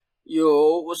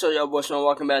Yo, what's up, y'all boys? And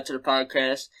welcome back to the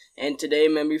podcast. And today,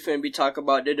 man, we finna be talking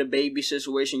about the Dababy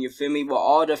situation, you feel me? With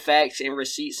all the facts and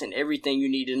receipts and everything you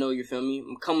need to know, you feel me?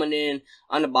 I'm coming in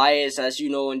unbiased, as you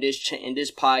know, in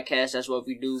this podcast. That's what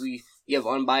we do. We give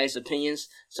unbiased opinions.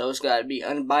 So it's gotta be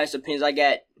unbiased opinions. I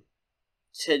got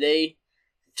today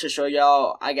to show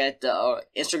y'all. I got the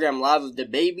Instagram live of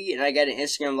Dababy, and I got an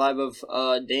Instagram live of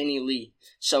Dani Leigh.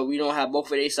 So we don't have both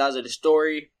of their sides of the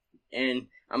story, and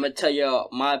I'm going to tell y'all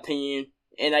my opinion,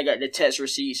 and I got the text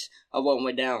receipts of what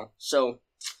went down. So,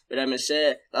 with that being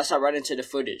said, let's hop right into the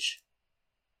footage.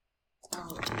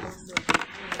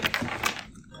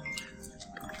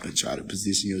 Try to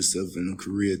position yourself in a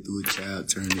career through a child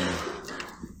turning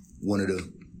one of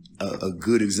a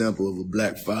good example of a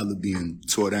black father being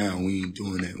tore down. We ain't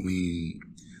doing that. We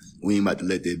ain't about to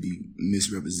let that be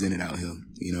misrepresented out here.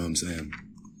 You know what I'm saying?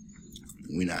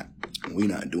 We not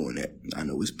doing that. I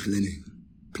know it's plenty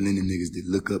niggas that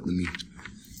look up to me.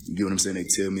 You get what I'm saying? They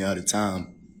tell me all the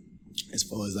time, as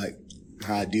far as like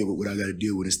how I deal with what I gotta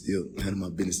deal with and still handle my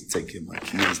business and take care of my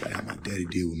kids, like how my daddy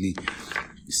deal with me.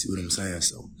 You see what I'm saying?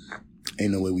 So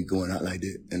ain't no way we going out like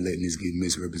that and letting this get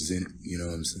misrepresented. You know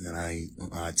what I'm saying?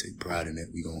 I take pride in that.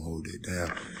 We gonna hold that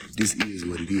down. This is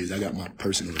what it is. I got my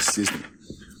personal assistant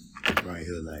right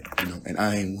here, like, you know, and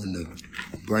I ain't one to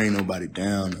bring nobody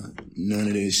down or none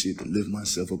of that shit to lift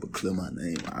myself up or clear my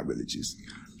name.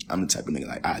 I'm the type of nigga,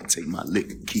 like, I take my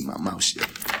lick and keep my mouth shut,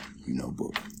 you know,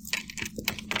 but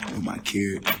with my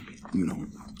character, you know,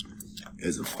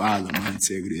 as a father, my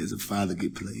integrity as a father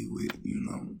get played with, you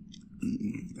know.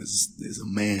 As a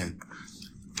man,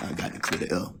 I got to clear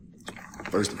the L.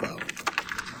 First of all,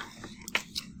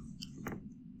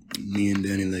 me and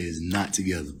Dani Leigh is not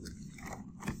together.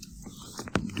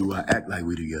 Do I act like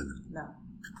we together? No.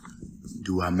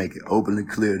 Do I make it openly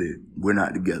clear that we're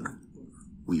not together?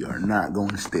 We are not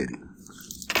going steady.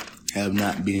 Have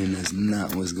not been, that's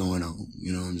not what's going on.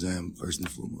 You know what I'm saying? First and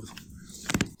foremost.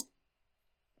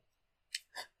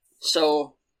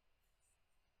 So,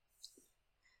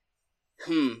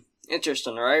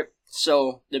 interesting, right?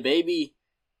 So, Dababy,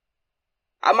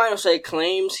 I might not say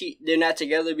claims they're not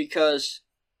together, because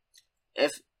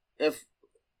if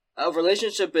a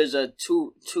relationship is a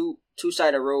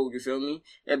two-sided road, you feel me?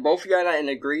 If both of y'all not in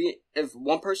agreement, if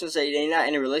one person say they not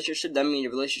in a relationship, that means the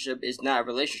relationship is not a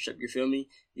relationship, you feel me?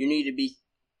 You need to be,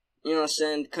 you know what I'm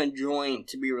saying, conjoined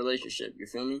to be a relationship, you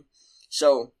feel me?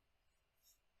 So,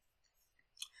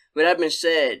 with that being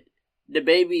said,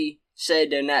 Dababy said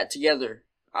they're not together,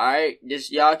 alright?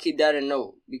 Just y'all keep that in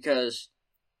note, because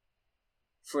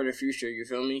for the future, you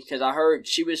feel me? Because I heard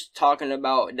she was talking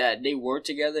about that they were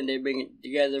together and they've been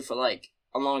together for like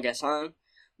a long ass time,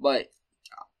 but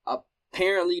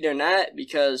apparently they're not,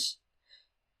 because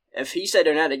if he said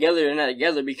they're not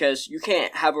together, because you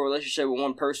can't have a relationship with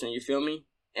one person, you feel me?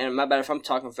 And my bad if I'm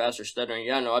talking fast or stuttering,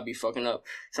 y'all know I be fucking up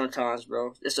sometimes,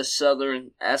 bro. It's a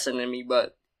southern accent in me,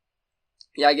 but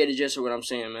y'all get the gist of what I'm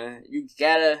saying, man. You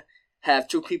gotta have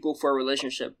two people for a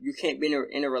relationship. You can't be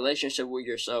in a relationship with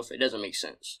yourself. It doesn't make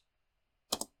sense.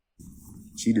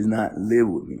 She does not live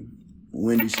with me.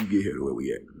 When did she get here to where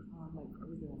we at?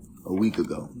 A week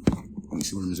ago. You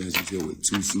see what I'm saying? She's here with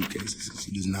 2 suitcases.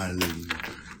 She does not live with me.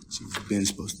 She's been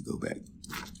supposed to go back.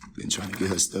 Been trying to get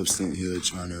her stuff sent here,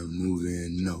 trying to move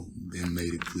in. No. Been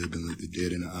made it clear, been looked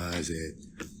dead in the eyes,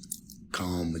 had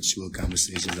calm, mature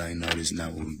conversations. I know this is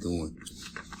not what we doing.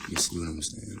 You see what I'm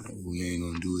saying? Like, what we ain't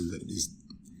gonna do is like this.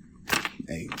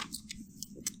 Hey,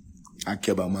 I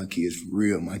care about my kids for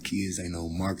real. My kids ain't no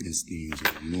marketing schemes.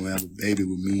 If you don't have a baby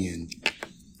with me and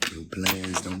your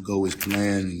plans don't go as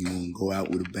planned and you won't go out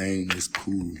with a bang, that's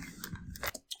cool.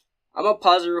 I'm gonna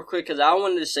pause it real quick because I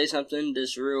wanted to say something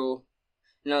that's real,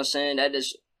 you know what I'm saying, that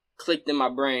just clicked in my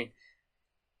brain.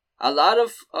 A lot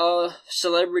of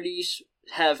celebrities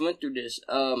have went through this.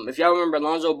 If y'all remember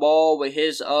Lonzo Ball with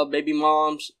his baby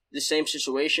moms, the same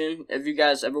situation. If you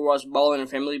guys ever watched Ball and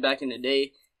Family back in the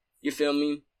day, you feel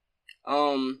me?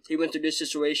 He went through this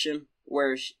situation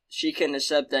where she couldn't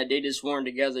accept that they just weren't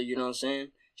together, you know what I'm saying?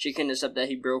 She couldn't accept that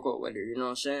he broke up with her, you know what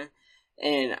I'm saying?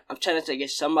 And I'm trying to think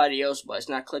it's somebody else, but it's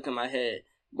not clicking my head.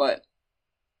 But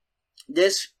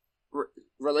this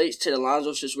relates to the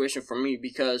Lonzo situation for me,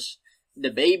 because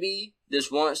Dababy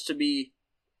just wants to be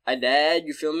a dad,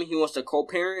 you feel me? He wants to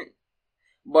co-parent,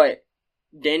 but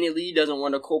Dani Leigh doesn't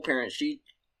want to co-parent. She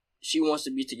wants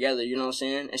to be together, you know what I'm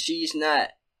saying? And she's not,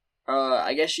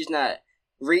 I guess she's not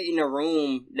reading the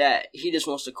room that he just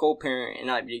wants to co-parent and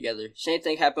not be together. Same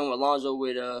thing happened with Lonzo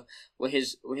with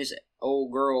his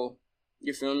old girl,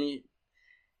 you feel me?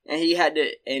 And he had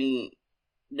to, and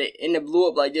it blew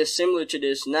up like this, similar to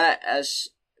this, not as,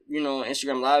 you know,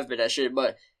 Instagram Live, but that shit,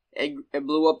 but it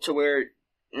blew up to where, you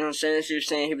know what I'm saying, she was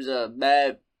saying he was a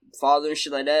bad father and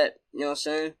shit like that. You know what I'm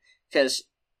saying? Because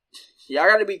y'all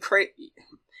gotta be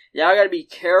y'all gotta be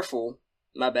careful.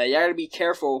 My bad. Y'all gotta be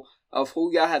careful of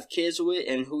who y'all have kids with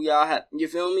and who y'all have. You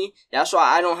feel me? That's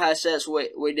why I don't have sex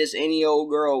with this any old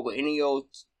girl, with any old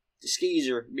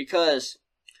skeezer, because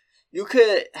you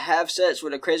could have sex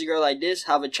with a crazy girl like this,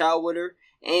 have a child with her,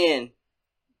 and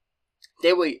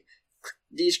they would.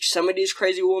 Some of these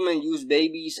crazy women use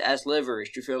babies as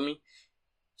leverage. You feel me?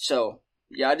 So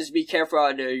y'all just be careful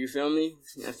out there. You feel me?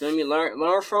 You feel me?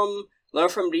 Learn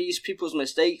from these people's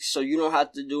mistakes, so you don't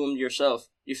have to do them yourself.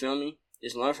 You feel me?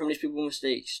 Just learn from these people's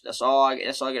mistakes. That's all I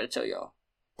gotta tell y'all.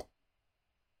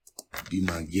 Be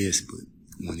my guest, but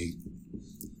when it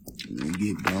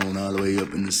get blown all the way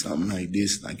up into something like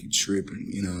this, like you tripping,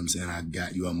 you know what I'm saying? I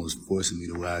got you almost forcing me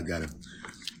to where I gotta,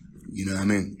 you know what I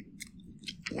mean?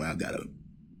 Where I gotta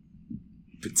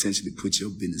potentially put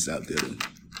your business out there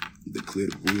to clear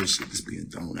the bullshit that's being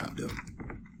thrown out there.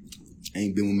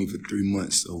 Ain't been with me for 3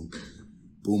 months, so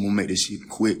boom, we'll make this shit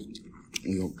quick.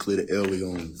 We gonna clear the L, we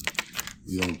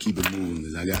gonna keep it moving,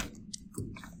 cause I got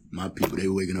my people, they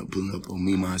waking up, pulling up on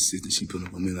me, my assistant, she pulling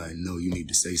up on me like, no, you need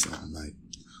to say something, like,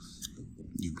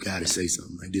 you gotta say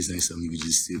something. Like, this ain't something you can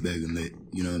just sit back and let,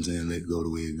 you know what I'm saying, let go the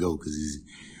way it go, cause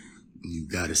you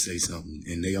gotta say something.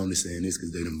 And they only saying this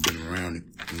cause they done been around it,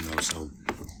 you know, so,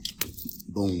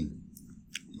 boom,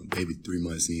 my baby 3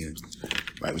 months in,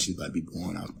 right when she about to be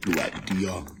born, I blew out the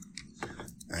DR.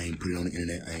 I ain't put it on the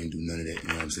internet, I ain't do none of that, you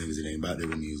know what I'm saying, cause it ain't about that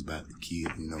with me, it's about the kid,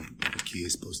 you know, the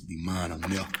kid's supposed to be mine, I'm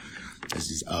there. That's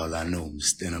just all I know, I'm a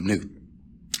stand-up nigga.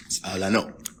 That's all I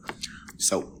know.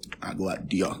 So, I go out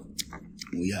to DR.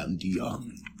 We out in DR.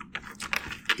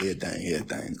 Everything.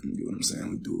 You know what I'm saying?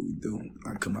 We do what we do.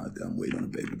 I come out there, I'm waiting on the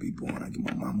baby to be born. I get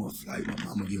my mama a flight. My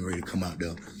mama getting ready to come out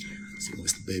there. So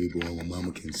once the baby born, my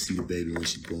mama can see the baby when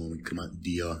she born. We come out to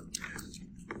DR.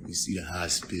 We see the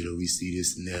hospital. We see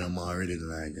this and that. I'm already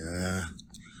like, you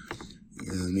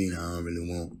know what I mean? I don't really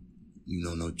want,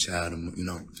 no child. You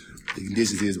know, the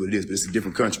conditions is what it is, but it's a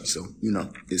different country. So,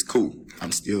 it's cool.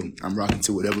 I'm rocking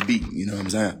to whatever beat. You know what I'm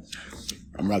saying?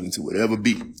 I'm rocking to whatever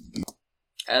beat.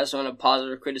 I just want to pause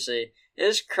real quick to say,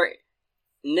 it's crazy.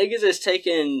 Niggas is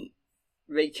taking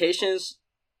vacations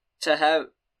to have,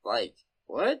 like,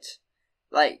 what?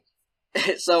 Like,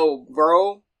 so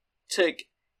bro took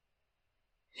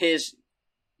his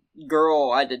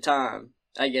girl at the time,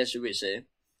 I guess you would say,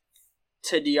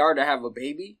 to DR to have a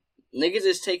baby. Niggas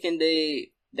is taking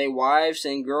they wives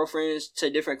and girlfriends to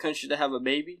different countries to have a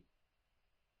baby.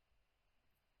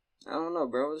 I don't know,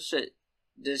 bro.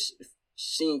 This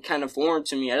seemed kind of foreign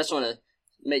to me. I just want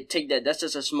to take that. That's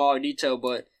just a small detail,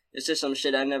 but it's just some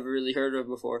shit I never really heard of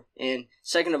before. And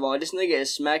second of all, this nigga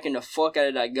is smacking the fuck out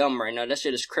of that gum right now. That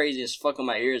shit is crazy. It's fucking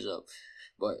my ears up.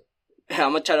 But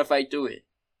I'm gonna try to fight through it.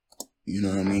 You know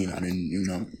what I mean?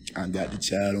 I got the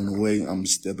child on the way. I'm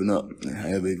stepping up.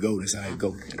 However it go, that's how it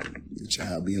go. The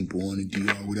child being born in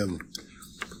DR, whatever.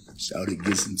 Shawty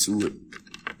gets into it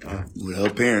with her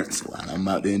parents while I'm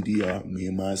out there in DR, me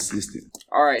and my assistant.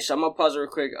 Alright, so I'm gonna pause real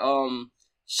quick.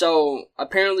 So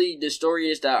apparently the story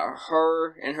is that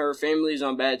her and her family is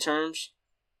on bad terms.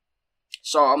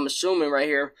 So I'm assuming right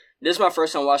here, this is my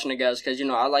first time watching it, guys, because,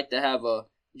 I like to have a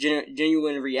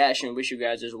genuine reaction with you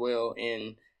guys as well,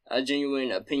 and a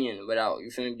genuine opinion without,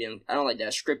 you feel me, I don't like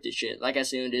that scripted shit. Like I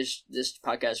say on this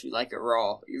podcast, we like it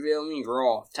raw. You feel me?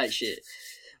 Raw type shit.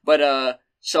 But,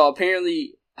 so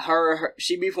apparently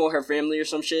she beefing with her family or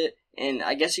some shit, and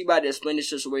I guess he about to explain the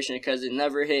situation because it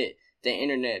never hit the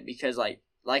internet because,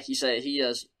 like he said, he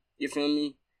is, you feel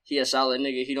me? He a solid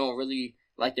nigga. He don't really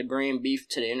like to bring beef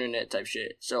to the internet type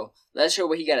shit. So let's hear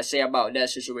what he got to say about that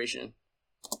situation.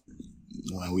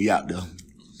 While we out there,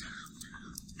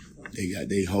 they got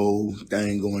their whole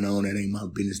thing going on. That ain't my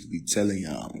business to be telling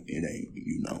y'all. It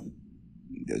ain't,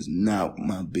 that's not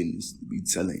my business to be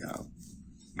telling y'all.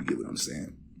 You get what I'm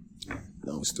saying?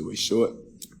 Long story short,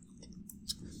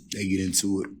 they get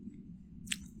into it.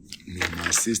 Me and my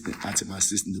assistant, I took my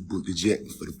assistant to book the jet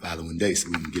for the following day so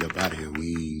we can get up out of here.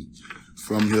 We ain't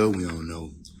from here. We don't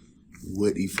know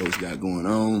what these folks got going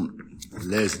on.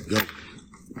 Let's go.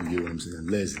 You get what I'm saying?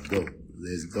 Let's go.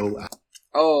 Let's go.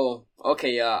 Oh,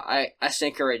 okay, I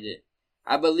stand corrected.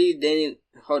 I believe Dani.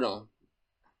 Hold on.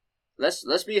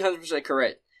 Let's be 100%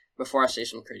 correct before I say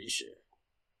some crazy shit.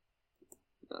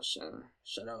 No,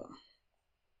 shut up.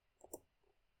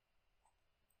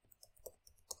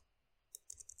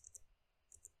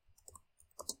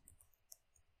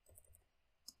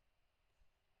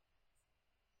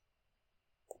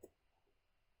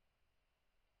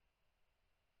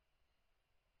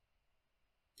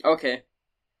 Okay.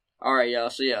 Alright, y'all.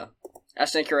 So, yeah.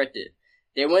 That's incorrected.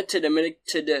 They went to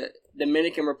the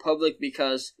Dominican Republic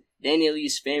because Dani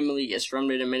Leigh's family is from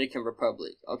the Dominican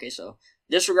Republic. Okay, so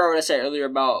disregard what I said earlier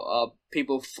about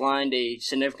people flying their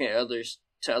significant others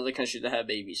to other countries to have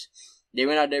babies. They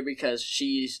went out there because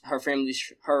her family's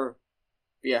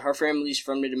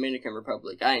from the Dominican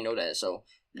Republic. I didn't know that, so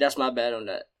that's my bad on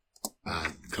that.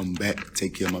 I come back,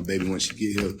 take care of my baby once she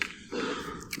get here.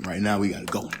 Right now, we gotta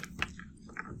go.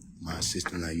 My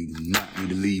sister, now you do not need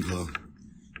to leave her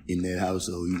in that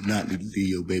household. You do not need to leave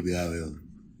your baby out here.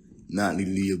 Not need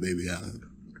to leave your baby out here.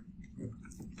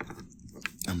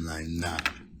 I'm like, nah.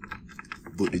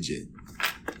 Book the jet.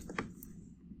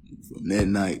 From that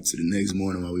night to the next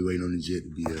morning while we waiting on the jet to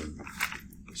be here,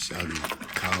 Shawty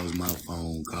calls my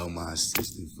phone, call my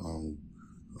assistant phone,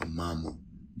 her mama,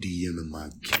 DMing my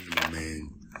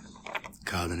cameraman,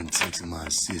 calling and texting my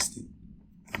assistant.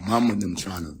 Mama them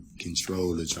trying to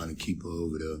control her, trying to keep her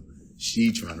over there.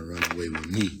 She trying to run away with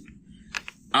me.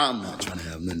 I'm not trying to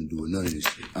have nothing to do with none of this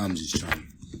shit. I'm just trying to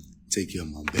take care of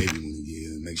my baby when we get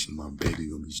here and make sure my baby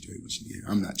gonna be straight when she get here.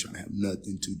 I'm not trying to have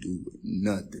nothing to do with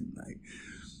nothing. Like,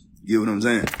 you get what I'm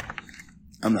saying?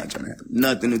 I'm not trying to have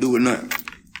nothing to do with nothing.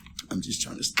 I'm just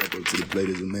trying to step up to the plate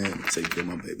as a man and take care of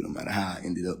my baby. No matter how I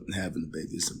ended up having the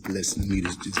baby, it's a blessing to me.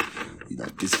 This just,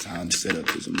 this is how I'm set up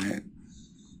as a man.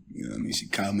 You know what I mean? She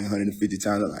called me 150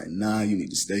 times. I'm like, nah, you need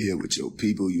to stay here with your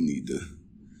people. You need to,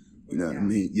 you know what I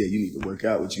mean? Yeah, you need to work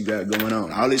out what you got going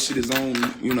on. All this shit is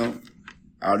on,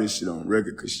 all this shit on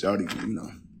record, cause Shawty,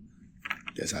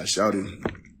 that's how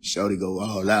Shawty go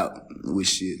all out with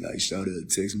shit. Like, Shawty will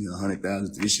text me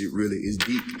 100,000. This shit really is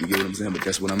deep. You get what I'm saying? But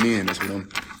that's what I'm in.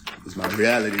 It's my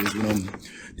reality.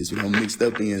 This what I'm mixed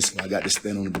up in. So I got to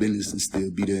stand on the business and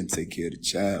still be there and take care of the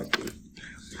child. But,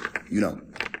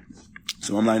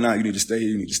 so I'm like, nah, you need to stay here.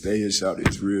 You need to stay here, Shawty.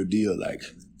 It's real deal. Like,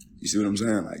 you see what I'm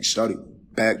saying? Like, Shawty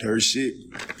packed her shit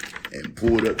and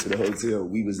pulled up to the hotel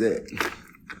we was at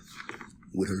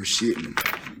with her shit in the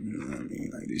car. You know what I mean?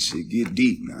 Like, this shit get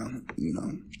deep now,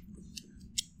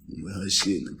 with her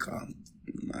shit in the car.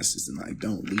 My sister, like,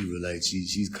 don't leave her. Like,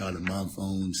 she's calling my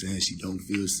phone saying she don't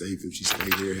feel safe if she stay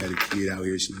here, had a kid out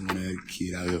here. She don't want to have a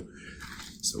kid out here.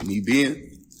 So me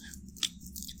being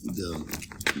the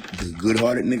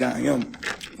good-hearted nigga I am,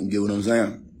 you get what I'm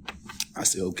saying? I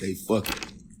said, okay, fuck it.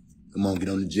 Come on, get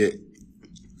on the jet.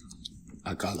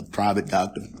 I called a private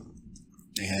doctor.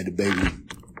 They had the baby.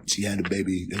 She had the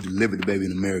baby. They delivered the baby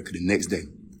in America the next day.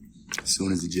 As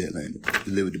soon as the jet landed,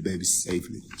 delivered the baby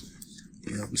safely.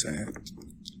 You know what I'm saying?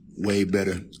 Way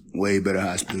better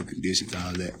hospital conditions,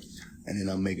 all that. And then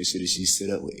I'm making sure that she's set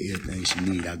up with everything she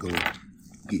need. I go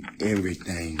get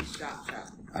everything.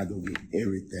 I go get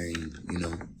everything,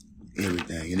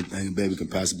 everything. Anything a baby can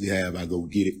possibly have, I go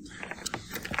get it.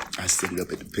 I set it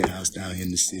up at the penthouse down here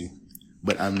in the city.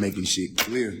 But I'm making shit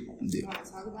clear.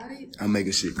 I'm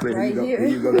making shit clear. Right here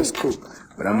you go, that's cool.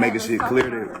 But I'm making shit clear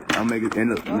that I'm making,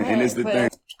 and it's the thing.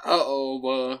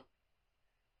 Boy.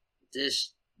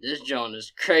 This John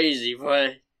is crazy,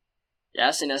 boy. Yeah,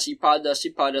 I seen that she popped up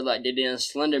like they did in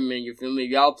Slenderman, you feel me?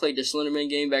 Y'all played the Slenderman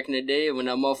game back in the day when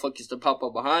that motherfucker used to pop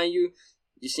up behind you.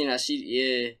 You seen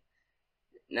that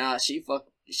Nah, she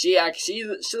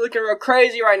looking real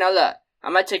crazy right now, look.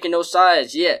 I'm not taking no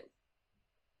sides yet.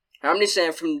 I'm just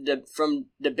saying from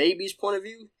the baby's point of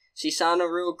view, she sounded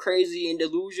real crazy and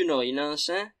delusional, you know what I'm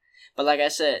saying? But like I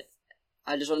said,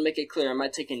 I just want to make it clear, I'm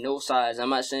not taking no sides. I'm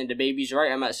not saying the baby's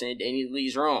right, I'm not saying Dani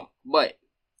Leigh's wrong. But,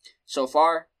 so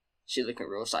far, she looking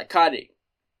real psychotic.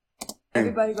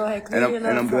 Everybody go ahead, clear your nose.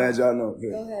 And I'm glad y'all know.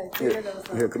 Here. Go ahead, clear your nose.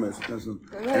 Here, come here.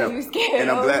 Go ahead, you scared.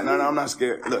 And I'm glad, no, I'm not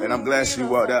scared. Look, and I'm glad she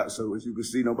walked out, so as you can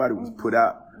see, nobody was put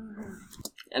out.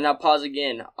 And I'll pause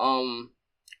again.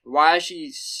 Why is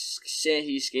she saying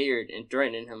he's scared and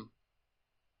threatening him?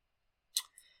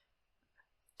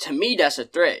 To me, that's a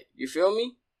threat. You feel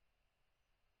me?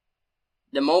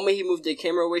 The moment he moved the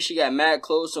camera away, she got mad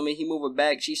close. So when he moved it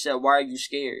back, she said, "Why are you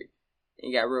scared?"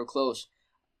 And got real close.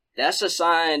 That's a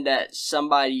sign that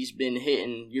somebody's been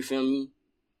hitting. You feel me?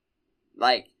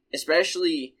 Like,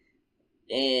 especially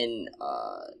in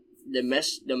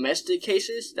domestic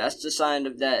cases, that's the sign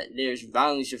of that there's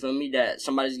violence. You feel me? That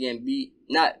somebody's getting beat.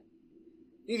 Not,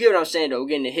 you get what I'm saying though.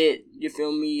 Getting hit. You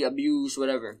feel me? Abused,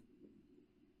 whatever.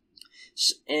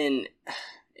 And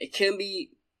it can be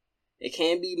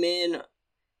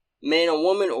man on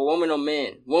woman or woman on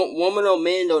man. Woman on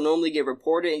man don't normally get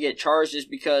reported and get charged just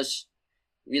because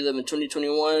we live in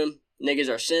 2021. Niggas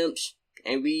are simps,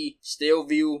 and we still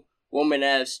view woman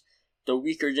as the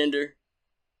weaker gender.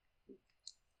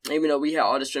 Even though we have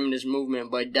all this feminist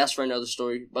movement, but that's for another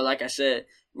story. But like I said,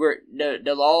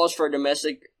 the laws for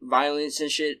domestic violence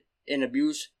and shit and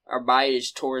abuse are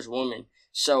biased towards women.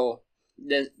 So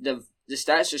the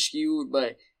stats are skewed,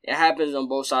 but it happens on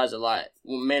both sides a lot.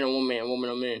 Men on women and women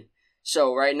on men.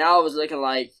 So right now it was looking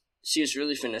like she was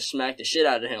really finna smack the shit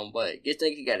out of him, but good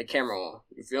thing he got a camera on.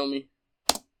 You feel me?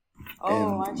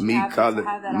 And me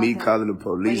calling the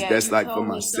police, that's like for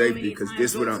my safety, because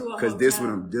this what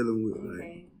I'm dealing with.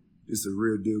 Like, it's a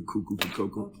real deal, cuckoo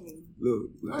cocoa. Okay.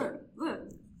 Look.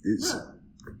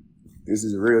 This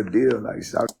is a real deal. Like,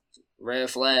 shout. Red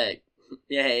flag.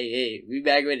 Yeah, hey, we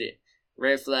back with it.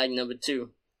 Red flag number 2.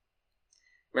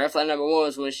 Red flag number 1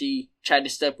 was when she tried to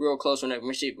step real close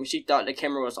when she thought the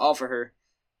camera was off of her,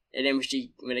 and then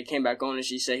when it came back on and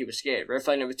she said he was scared. Red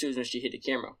flag number 2 is when she hit the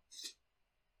camera.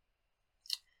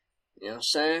 You know what I'm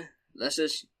saying? Let's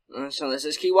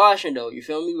just keep watching though. You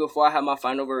feel me? Before I have my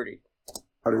final verdict.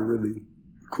 Are they really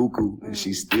cuckoo? And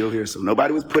she's still here, so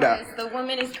nobody was put out. The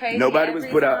woman is crazy. Nobody was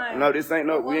put out. No, this ain't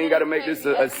no. We ain't gotta make this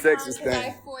a sexist thing.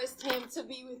 I forced him to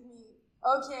be with me.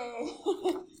 Okay.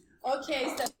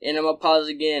 Okay. So. And I'm gonna pause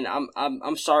again.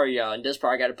 I'm sorry, y'all. And this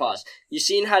part I gotta pause. You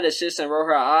seen how the assistant rolled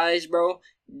her eyes, bro?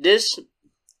 This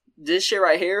shit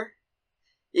right here.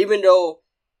 Even though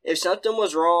if something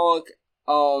was wrong.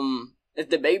 If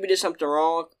the baby did something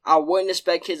wrong, I wouldn't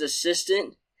expect his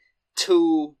assistant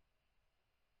to,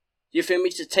 you feel me,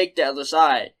 to take the other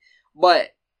side.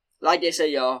 But, like they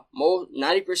say, y'all,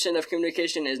 90% of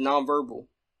communication is nonverbal.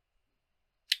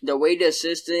 The way the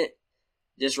assistant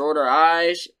just rolled her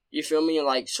eyes, you feel me, and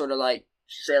like, sort of like,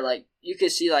 said like, you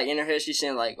could see like in her head, she's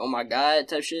saying like, oh my God,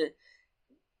 type shit,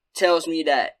 tells me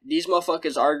that these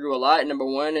motherfuckers argue a lot, number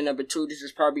 1, and number 2, this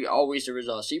is probably always the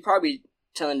result. So you probably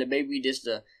telling the baby just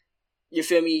to, you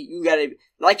feel me, you gotta,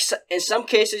 like, in some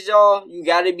cases, y'all, you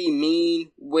gotta be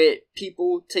mean with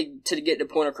people to get the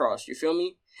point across, you feel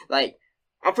me? Like,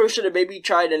 I'm pretty sure the baby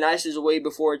tried the nicest way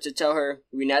before to tell her,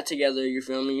 we're not together, you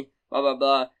feel me, blah, blah,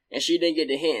 blah, and she didn't get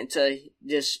the hint until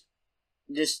this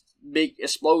big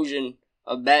explosion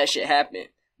of bad shit happened.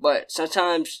 But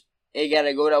sometimes it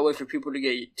gotta go that way for people to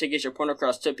get your point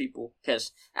across to people.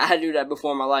 Cause I had to do that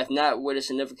before in my life, not with a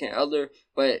significant other,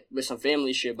 but with some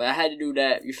family shit. But I had to do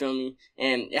that, you feel me?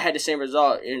 And it had the same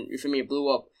result, and you feel me? It blew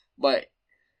up, but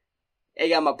it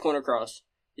got my point across.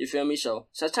 You feel me? So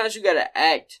sometimes you gotta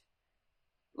act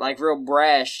like real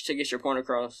brash to get your point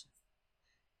across.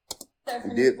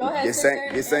 This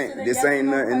ain't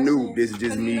nothing new. This is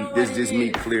just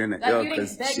me clearing it up,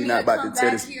 because she not about to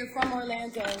tell this.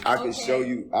 I can show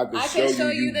you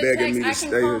you begging me to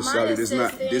stay here, shawty.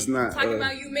 This not talking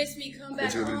about you miss me, come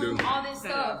back home, all this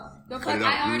stuff.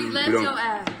 I already left your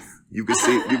ass. You can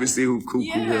see who cuckoo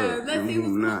here and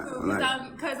who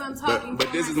not. Because I'm talking.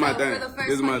 But this is my thing.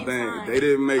 They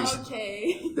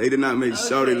did not make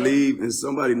shawty leave, and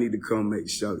somebody need to come make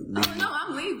shawty leave. Oh no,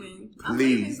 I'm leaving.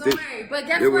 Please, don't worry. But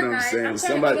guess what, guys? saying. I'm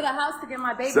trying to go to the house to get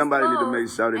my baby. Somebody need to make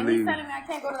shawty leave. He's telling me I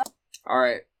can't go to the. All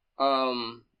right.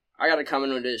 I got to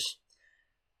comment on this.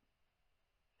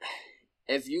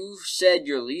 If you said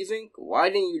you're leaving, why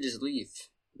didn't you just leave?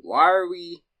 Why are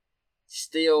we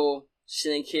still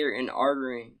sitting here and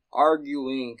arguing,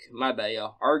 my bad,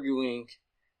 y'all, arguing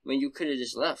when you could have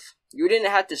just left? You didn't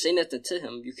have to say nothing to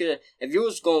him. You could have, if you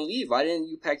was going to leave, why didn't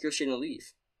you pack your shit and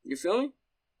leave? You feel me?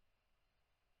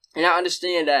 And I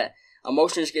understand that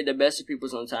emotions get the best of people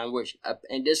sometimes, which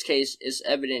in this case, it's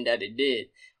evident that it did.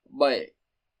 But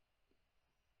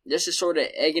this is sort of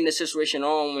egging the situation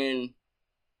on when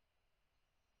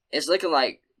it's looking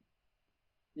like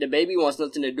the baby wants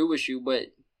nothing to do with you, but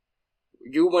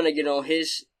you want to get on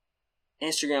his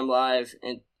Instagram live.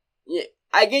 And yeah,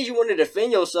 I guess you want to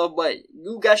defend yourself, but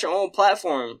you got your own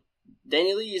platform.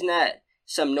 Dani Leigh is not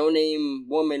some no-name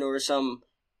woman or some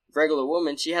regular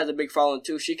woman. She has a big following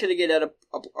too. She could have get that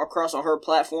across on her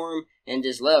platform and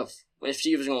just left if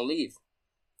she was gonna leave.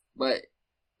 But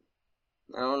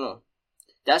I don't know.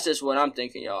 That's just what I'm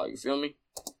thinking, y'all. You feel me?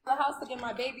 The house to get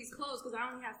my baby's clothes because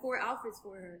I only have 4 outfits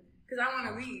for her because I want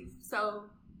to leave. So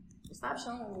stop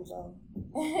showing me, bro.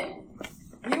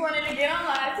 You wanted to get on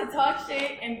live to talk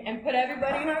shit and put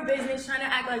everybody in our business, trying to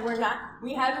act like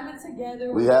we haven't been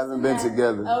together. We haven't been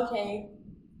together. Okay,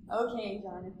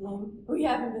 Jonathan. We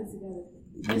haven't been together.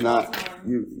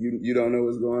 You don't know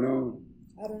what's going on?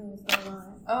 I don't know what's going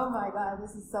on. Oh my God,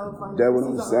 this is so funny. That's what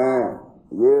I'm saying.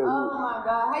 Yeah. Oh my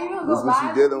God, how you gonna go live? This is what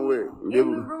you dealing with.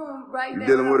 In the room right there. You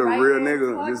dealing with a real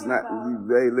nigga. Just not.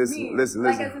 Hey, listen.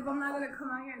 Like as if I'm not gonna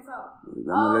come out here and talk. I'm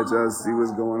gonna let y'all see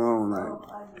what's going on.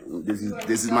 Like this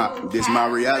is my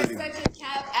reality. You're such a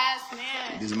cap ass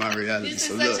man. This is my reality. This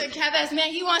is such a cap ass man.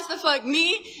 He wants to fuck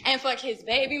me and fuck his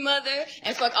baby mother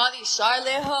and fuck all these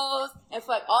Charlotte hoes and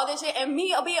fuck all this shit, and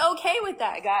me will be okay with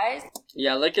that, guys.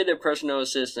 Yeah, look at the personal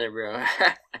assistant, bro.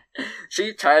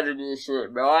 She tired of this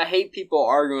shit, bro. I hate people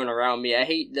arguing around me. I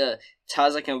hate the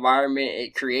toxic environment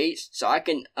it creates. So I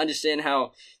can understand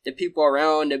how the people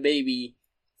around the baby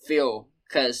feel,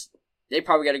 because they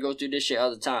probably got to go through this shit all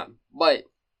the time. But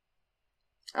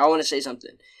I want to say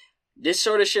something. This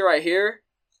sort of shit right here,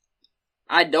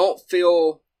 I don't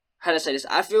feel, how to say this,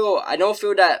 I don't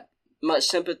feel that much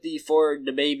sympathy for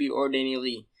the baby or Dani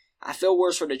Leigh. I feel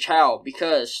worse for the child,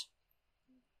 because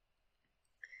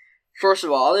first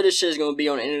of all of this shit is going to be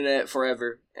on the internet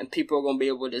forever, and people are going to be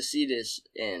able to see this,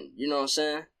 and you know what I'm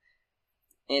saying?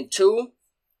 And two,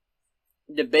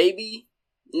 the baby,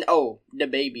 oh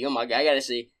my god, I gotta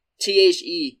say,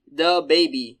 the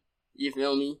baby, you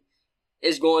feel me,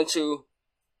 is going to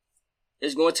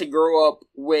grow up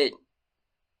with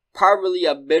probably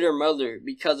a bitter mother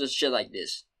because of shit like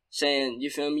this. Saying, you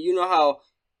feel me, you know how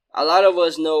a lot of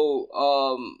us know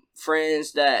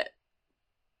friends that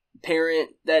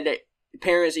parents,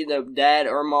 either dad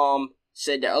or mom,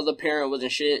 said the other parent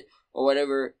wasn't shit or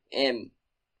whatever, and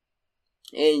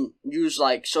use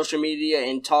like social media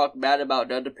and talk bad about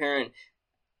the other parent.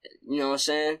 You know what I'm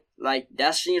saying? Like,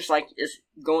 that seems like it's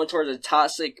going towards a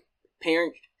toxic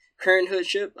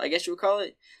parenthoodship, I guess you would call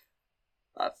it.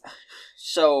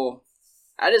 So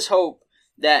I just hope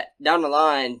that down the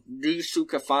line these two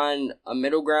could find a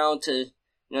middle ground to, you know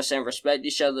what I'm saying, respect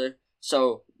each other.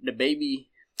 So the baby,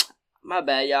 my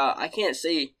bad, y'all, I can't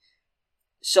say,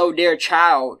 so their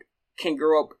child can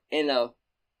grow up in a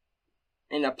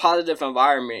positive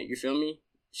environment, you feel me?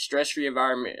 Stress-free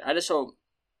environment. I just hope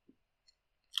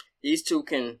these two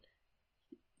can,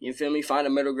 you feel me, find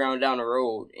a middle ground down the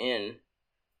road and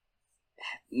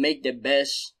make the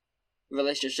best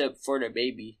relationship for the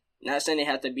baby. Not saying they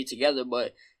have to be together,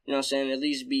 but, you know what I'm saying, at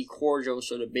least be cordial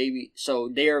so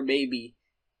their baby,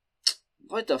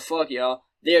 what the fuck, y'all?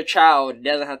 Their child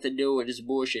doesn't have to deal with this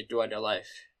bullshit throughout their life.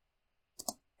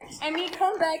 And me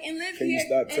come back and live Can you here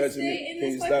stop and touching stay me? in Can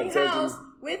this you stop fucking touching house me?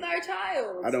 with our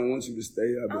child. I don't want you to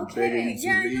stay. I've been begging Okay, you to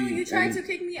yeah, I leave. know you tried to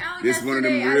kick me out This one of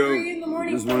yesterday them at real. 3 in the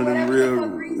morning This for one of them whatever the fuck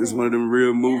real. reason. This one of them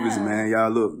real movies, Yeah. man. Y'all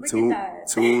look, Look at tune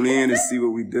that. in and see what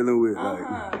we dealing with.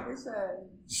 For sure.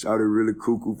 Shouted really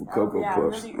cuckoo for Cocoa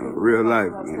Puffs. Really cool. Real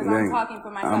life, Because man. I'm talking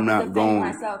for myself. I'm not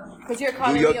going. Because you're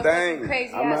calling your me a thing. fucking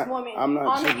crazy I'm ass not- woman I'm not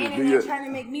on the tripping. Do internet your- trying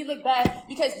to make me look bad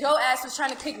because your ass was trying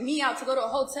to kick me out to go to a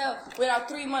hotel with our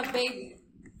 3-month baby.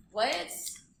 What?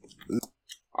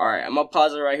 Alright, I'm gonna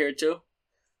pause it right here too.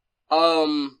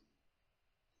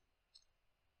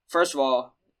 First of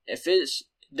all, if it's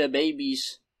the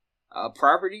baby's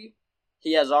property,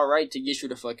 he has all right to get you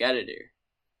the fuck out of there.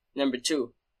 Number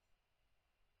two,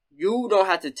 you don't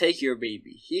have to take your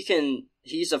baby.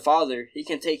 He's a father. He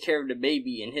can take care of the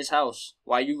baby in his house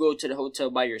while you go to the hotel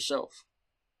by yourself.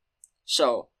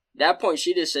 So, that point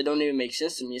she just said don't even make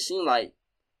sense to me. It seemed like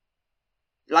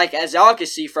as y'all can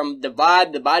see from the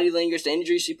vibe, the body language, the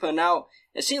energy she putting out,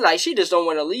 it seems like she just don't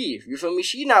want to leave. You feel me?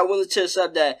 She not willing to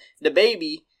accept that the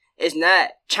baby is not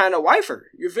trying to wife her.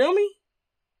 You feel me?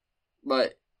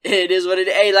 But it is what it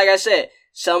is. Hey, like I said,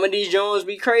 some of these Jones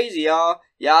be crazy, y'all.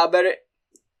 Y'all better.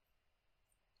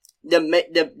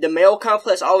 The male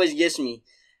complex always gets me.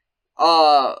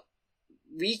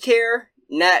 We care,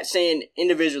 not saying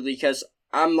individually, because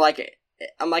I'm like an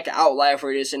outlier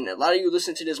for this, and a lot of you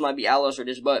listen to this might be outlaws for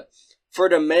this, but for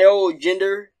the male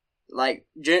gender, like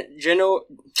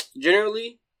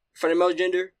generally for the male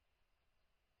gender,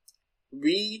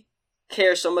 we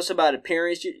care so much about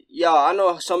appearance. Y'all, I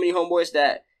know so many homeboys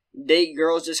that date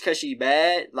girls just cause she's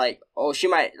bad. Like, oh, she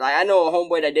might, like, I know a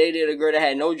homeboy that dated a girl that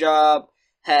had no job,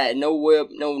 had no whip,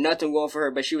 no nothing going for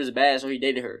her, but she was bad, so he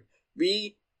dated her.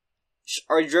 We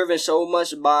are driven so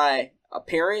much by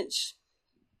appearance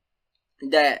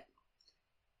that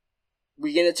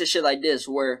we get into shit like this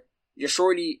where a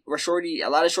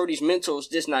lot of shorty's mentals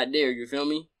just not there, you feel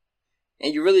me?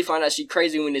 And you really find out she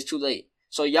crazy when it's too late.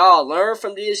 So y'all learn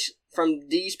from these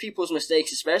people's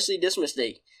mistakes, especially this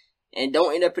mistake, and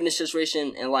don't end up in this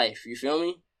situation in life, you feel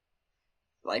me?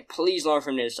 Like, please learn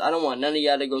from this. I don't want none of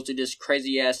y'all to go through this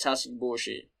crazy ass toxic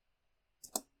bullshit.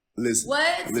 Listen.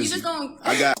 What? Listen. You just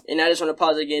gonna... And I just want to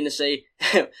pause again to say,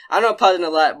 I know I'm pausing a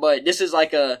lot, but this is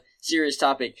like a serious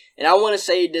topic. And I want to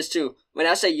say this too. When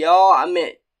I say y'all, I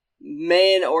meant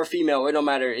man or female. It don't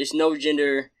matter. It's no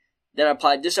gender that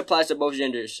apply. This applies to both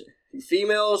genders.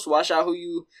 Females, watch out who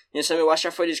you know what I mean? Watch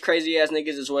out for these crazy ass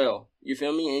niggas as well. You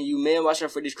feel me? And you men, watch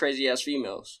out for these crazy ass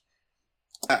females.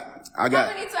 I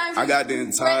got the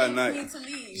entire night.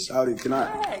 Shouty, can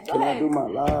I do my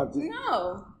live?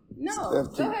 No. No,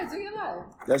 Steph go ahead, do your life.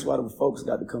 That's why the folks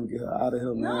got to come get her out of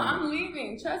here, man. No, I'm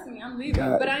leaving. Trust me, I'm leaving.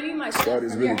 God, but I need my stuff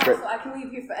Shorty's from really your house so I can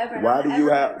leave here forever. Why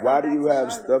do you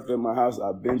have stuff in my house?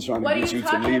 I've been trying to get you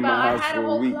to leave my house for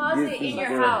a week. I had a whole closet in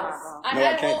your house. No,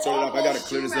 I can't turn it off. I gotta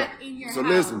clear this up. So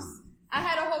listen. I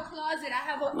had a whole closet. I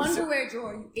have an underwear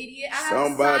drawer, you idiot. I have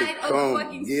Somebody a side come of a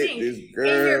fucking get sink this in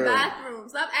girl. your bathroom.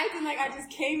 Stop acting like I just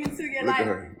came into your life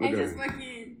and just her.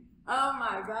 fucking. Oh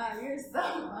my god, you're so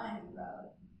funny, bro.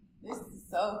 This is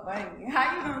so funny.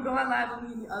 How you gonna go on live with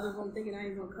me in the other room thinking I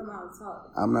ain't gonna come out and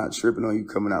talk? I'm not tripping on you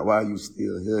coming out. Why are you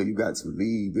still here? You got to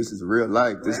leave. This is real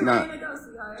life. This not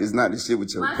the shit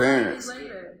with your parents.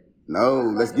 No,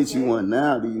 let's get you one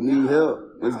now. Do you need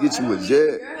help? Let's get you a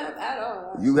jet.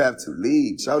 You have to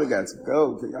leave. Shawty got to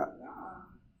go.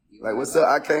 Like, what's up?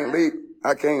 I can't leave.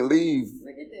 I can't leave.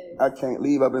 I can't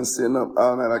leave. I've been sitting up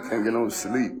all night. I can't get no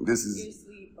sleep. This is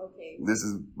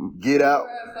get out.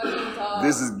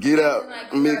 This is get out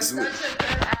mixed with.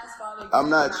 I'm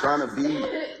not trying to be.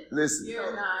 Listen.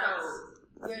 You're not.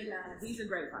 He's a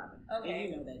great father. Okay. And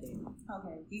you know that, Dani.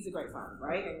 Okay. He's a great father,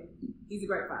 right? Okay. He's a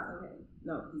great father. Okay.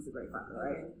 No, he's a great father,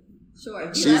 right? Okay.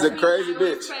 Sure. She's a crazy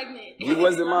bitch. You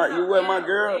wasn't my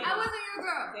girl. I wasn't your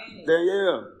girl.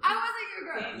 Danielle. I wasn't your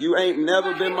girl. You ain't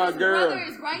never been my girl. His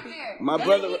brother is right there. My Don't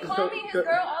brother. be call me his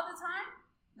girl all the time.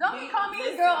 Don't be call me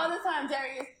his girl all the time,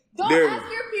 Darius. Don't Darius.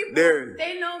 ask your people. Darius.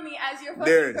 They know me as your fucking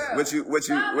Darius. girl.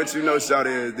 What you know,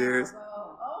 Shawty is, Darius?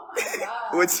 Oh my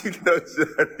god. What you know,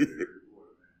 Shawty?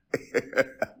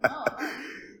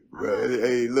 Bro,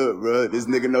 hey, look, bro. This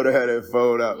nigga know to have that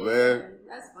phone out, man.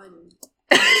 That's funny.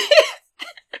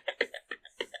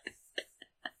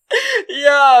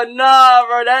 Yo, nah,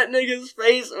 bro. That nigga's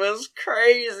face was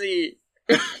crazy.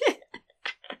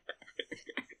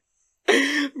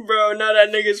 Bro, no, that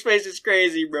nigga's face is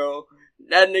crazy, bro.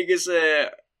 That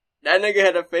nigga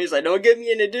had a face like, don't get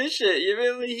me into this shit. You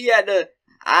feel me? He had the,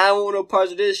 I don't want no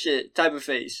parts of this shit type of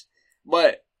face.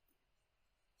 But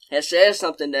it says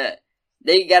something that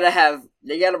they gotta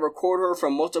record her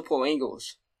from multiple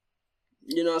angles.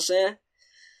 You know what I'm saying?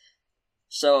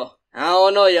 So, I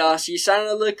don't know, y'all. She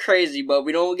sounded a little crazy, but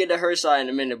we don't get to her side in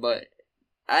a minute. But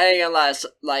I ain't gonna lie,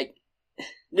 like,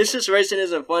 this situation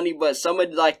isn't funny, but some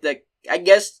of, like, I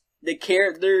guess the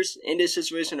characters in this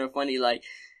situation are funny. Like,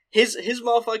 his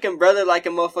motherfucking brother like a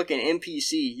motherfucking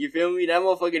NPC. You feel me? That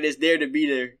motherfucker is there to be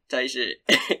there type shit.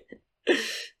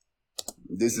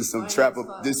 This is some trapper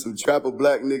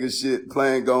black nigga shit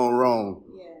playing gone wrong.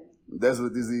 Yeah. That's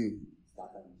what this is.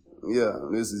 Yeah,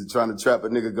 this is trying to trap a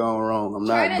nigga gone wrong. I'm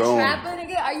trying not to going. Trap a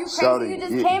nigga? Are you crazy? Shawty, You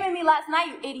just came at me last night,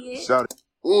 you idiot. Shawty.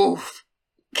 Oof.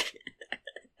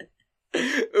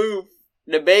 Oof.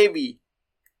 The baby.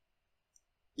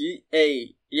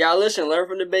 Hey, y'all listen, learn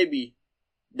from the baby.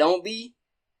 Don't be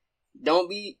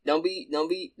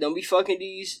fucking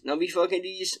these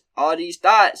all these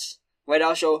thoughts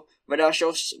without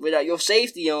your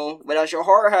safety on, without your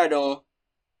hard hat on.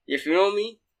 You feel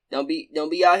me? Don't be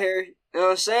out here, you know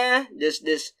what I'm saying?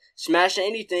 This smashing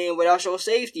anything without your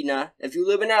safety now. If you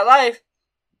live in that life,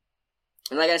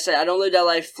 and like I said, I don't live that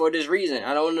life for this reason.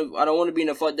 I don't want to be in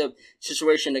a fucked up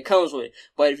situation that comes with it.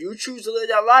 But if you choose to live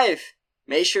that life,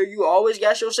 make sure you always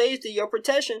got your safety, your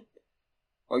protection.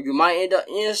 Or you might end up,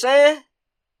 you know what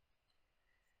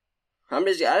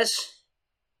I'm saying?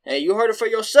 Hey, you heard it for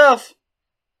yourself.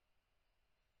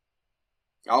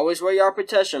 Always wear your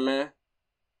protection, man.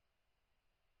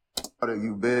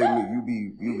 You beg me, you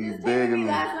be begging me.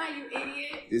 Last night, you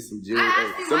idiot. This some Jerry.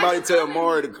 Hey, somebody tell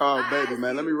Maury to call baby,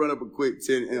 man. Let me run up a quick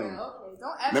 10M. Yeah,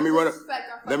 okay. Let me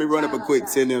run up a quick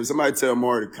 10M. Somebody tell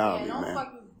Maury to call me,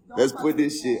 man. Let's put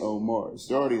this shit on Maury.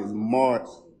 Shorty is more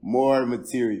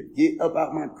material. Get up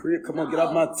out my crib. Come on, get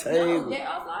off my table. Get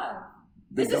outside.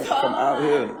 They don't come out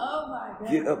here. Oh my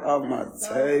god. Get up off my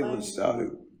table,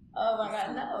 Shorty. Oh my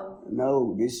god, no.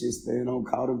 No, this shit staying on.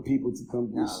 Call them people to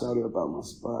come get Shorty up out my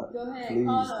spot. Go ahead, please.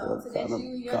 call them to get you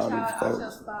and your child out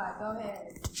your spot. Go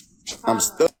ahead. I'm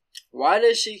stuck. Why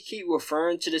does she keep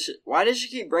referring to this? Why does she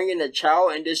keep bringing the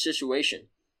child in this situation?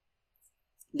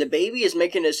 The baby is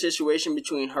making a situation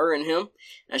between her and him,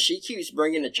 and she keeps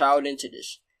bringing the child into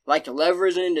this. Like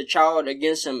leveraging the child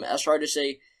against him. As trying to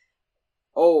say,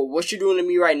 oh, what you doing to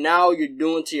me right now, you're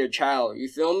doing to your child. You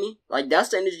feel me? Like, that's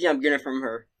the energy I'm getting from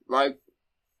her. Like,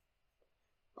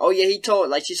 oh yeah,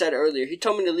 like she said earlier, he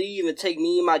told me to leave and take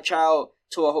me and my child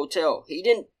to a hotel. He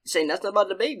didn't say nothing about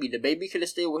the baby. The baby could have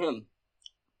stayed with him.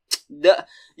 Y'all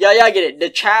get it. The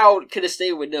child could have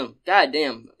stayed with them. God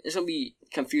damn. It's gonna be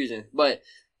confusing. But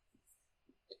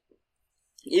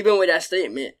even with that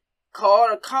statement, call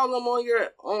them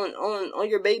on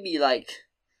your baby, like,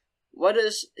 what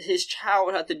does his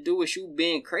child have to do with you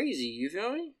being crazy? You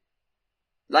feel me?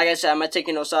 Like I said, I'm not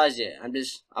taking no sides yet. I'm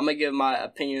gonna give my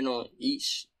opinion on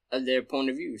each of their point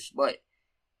of views. But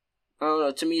I don't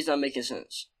know. To me, it's not making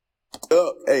sense.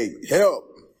 Help! Hey, help!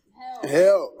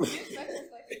 Help!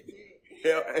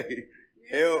 Help! Hey,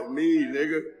 help me,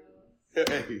 nigga!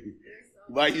 Hey,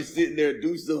 why you sitting there?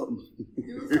 Do something.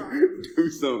 Do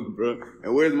something, bro.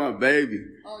 And where's my baby?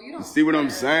 Oh, you don't. You see what I'm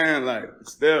saying? Like,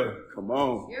 Steph, come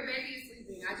on. Your baby is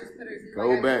sleeping. I just put her to sleep.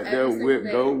 Go back there with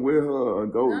her.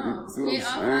 Go. No, See what I'm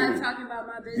saying? I'm not talking about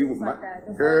my business like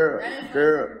that. Girl.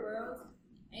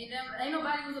 Ain't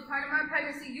nobody was a part of my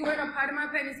pregnancy. You weren't a part of my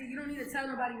pregnancy. You don't need to tell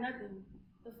nobody nothing.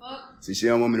 The fuck? See, she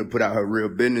don't want me to put out her real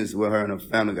business, what her and her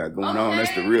family got going on.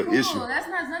 That's the real issue. That's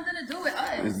not nothing to do with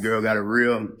us. This girl got a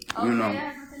real, you know, that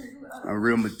has nothing to do with us. a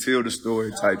real Matilda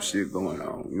story type shit going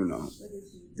on, you know.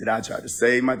 That I tried to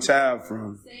save my child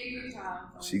from. Save your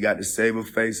child. She got to save her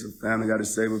face. Her family got to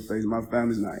save her face. My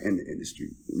family's not in the industry.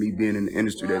 Me being in the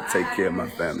industry, that take care of my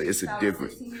family. It's a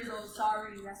difference. 16 years old,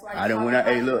 sorry. That's why I didn't when I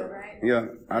hey look, right? yeah,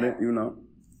 I didn't, you know.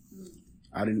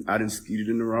 I didn't skeeted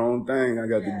in the wrong thing. I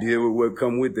got to deal with what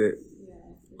come with that.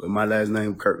 But my last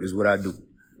name Kirk is what I do.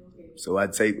 So I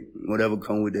take whatever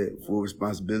come with that full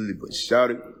responsibility. But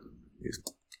shout it.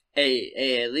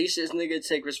 Hey, at least this nigga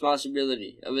take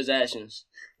responsibility of his actions.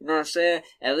 You know what I'm saying?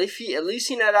 At least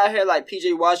he not out here like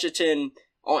PJ Washington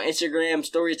on Instagram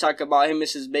story talking about him and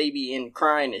his baby and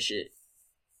crying and shit.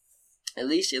 At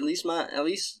least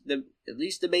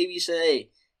the baby say, hey,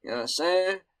 you know what I'm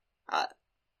saying?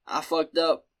 I fucked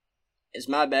up. It's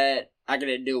my bad. I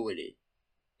gotta deal with it.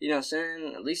 You know what I'm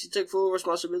saying? At least he took full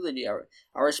responsibility.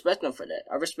 I respect him for that.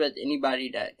 I respect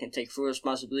anybody that can take full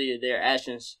responsibility of their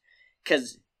actions.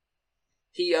 Because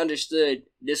he understood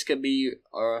this could be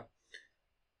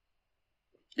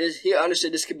he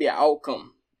understood this could be an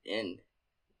outcome. And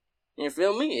you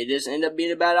feel me? It just ended up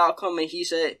being a bad outcome. And he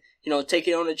said, you know, take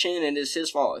it on the chin and it's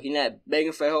his fault. He not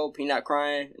begging for help. He not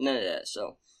crying. None of that.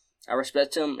 So I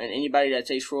respect him and anybody that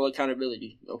takes full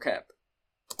accountability. No cap.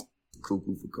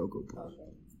 Cuckoo for Cocoa Puff.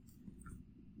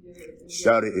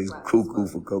 Shout it is cuckoo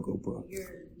for Cocoa Puff.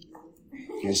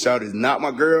 And Shout is not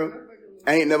my girl.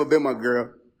 Ain't never been my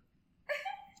girl.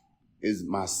 Is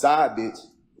my side bitch.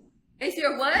 It's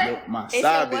your what? My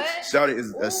side bitch. Shout it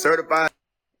is a certified.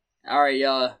 Alright,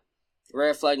 y'all.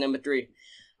 Red flag number 3.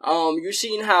 You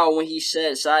seen how when he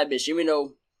said side bitch, even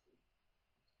though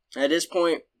at this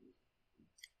point,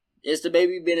 is the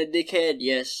baby being a dickhead?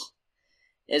 Yes.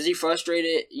 Is he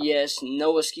frustrated? Yes.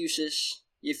 No excuses.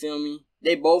 You feel me?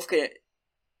 They both could,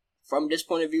 from this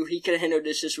point of view, he could have handled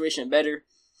this situation better.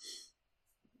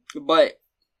 But,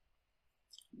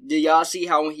 do y'all see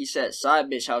how when he said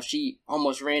side bitch, how she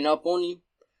almost ran up on him?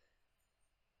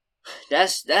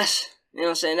 That's, you know what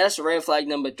I'm saying? That's red flag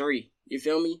number 3. You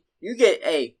feel me? You get,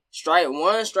 strike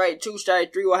 1, strike 2,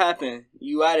 strike 3, what happened?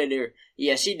 You out of there.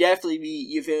 Yeah, she definitely be,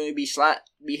 you feel me,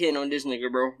 be hitting on this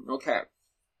nigga, bro. No cap.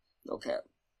 No cap.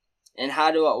 And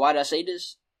why do I say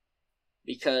this?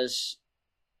 Because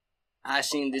I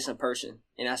seen this in person.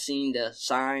 And I seen the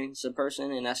signs in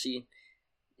person. And I see,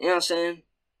 you know what I'm saying?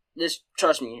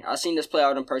 Trust me, I seen this play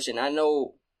out in person. I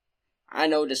know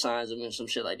the signs of when some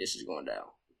shit like this is going down.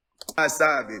 My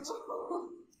side bitch.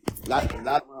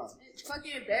 It's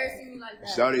fucking embarrassing me like that.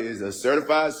 Shawty is a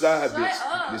certified side bitch.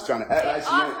 Up. Just trying to act like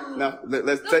she ain't. No,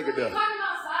 let's take it there.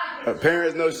 Her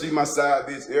parents know she my side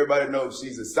bitch. Everybody knows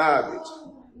she's a side bitch.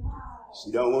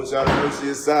 She don't want y'all to know she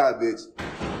a side bitch.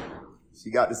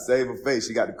 She got to save her face.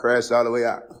 She got to crash all the way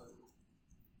out.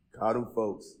 Call them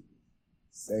folks.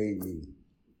 Save me.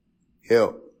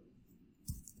 Help.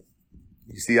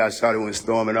 You see how Shawty went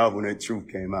storming off when that truth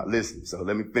came out. Listen, so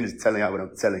let me finish telling y'all what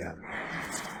I'm telling y'all.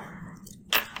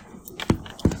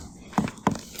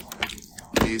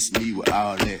 It's me with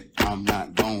all that. I'm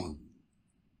not going.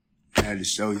 I had to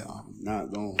show y'all. I'm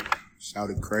not going.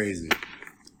 Shawty crazy.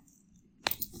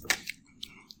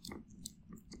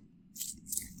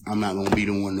 I'm not gonna be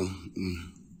the one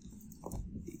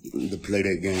to play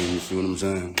that game, you feel what I'm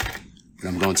saying? But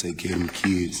I'm gonna take care of them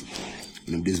kids.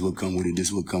 And if this will come with it,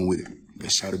 this will come with it. But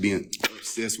Shawty being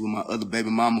obsessed with my other baby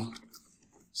mama,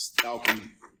 stalking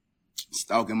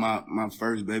my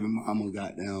first baby mama,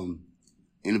 goddamn,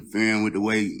 interfering with the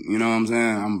way, you know what I'm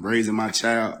saying? I'm raising my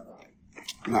child,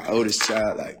 my oldest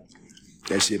child, like,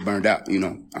 that shit burned out, you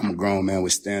know? I'm a grown man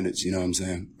with standards, you know what I'm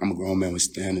saying? I'm a grown man with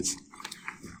standards.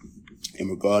 And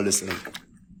regardless of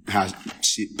how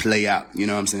shit play out, you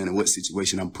know what I'm saying, and what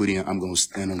situation I'm put in, I'm gonna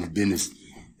stand on the business.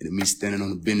 And if me standing on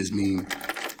the business mean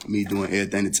me doing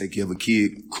everything to take care of a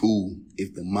kid, cool.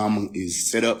 If the mama is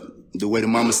set up the way the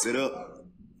mama's set up,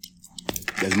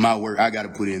 that's my work. I gotta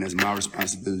put in. That's my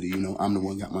responsibility. You know, I'm the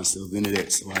one got myself into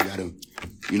that, so I gotta,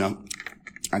 you know,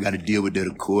 I gotta deal with that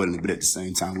accordingly. But at the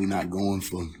same time, we not going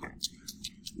for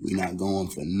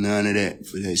none of that.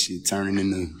 For that shit turning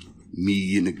into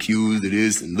me getting accused of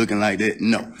this and looking like that.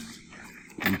 No,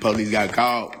 when police got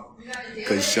called,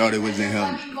 cause Shorty was in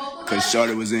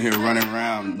here running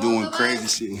around doing crazy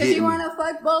shit. Cause you wanna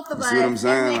fuck both of us. See what I'm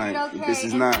saying? Like, okay. this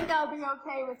is not. I think I'll be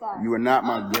okay with that. You are not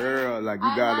my girl. Like, you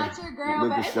I'm gotta not your girl, look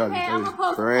but at it's Shorty. okay. I'm gonna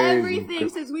post Crazy. everything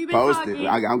since we've been Post talking. it.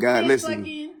 I'm gotta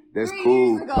listen. That's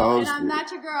cool. Ago, Post and I'm it.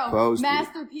 not your girl. Post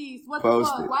Masterpiece. What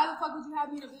Post the fuck? it. Why the fuck would you have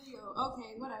me in a video?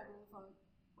 Okay, whatever.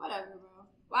 Whatever, bro.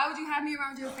 Why would you have me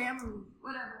around your family?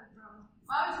 Whatever, bro.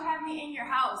 Why would you have me in your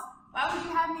house? Why would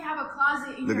you have me have a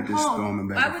closet in Look your at this home? storming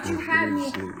back Why and would you forth. have Look me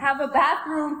at this shit. have a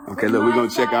bathroom? Okay, look, we're gonna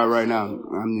check out right now.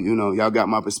 You know, y'all got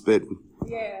my perspective.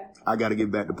 Yeah. I gotta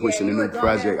get back to pushing you the a new dumbass.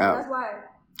 project out. That's why.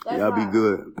 That's Y'all why. be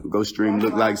good. Go stream That's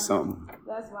Look why. Like Something.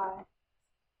 That's why.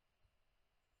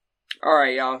 All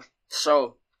right, y'all.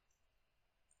 So,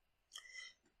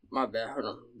 my bad. Hold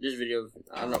on. This video,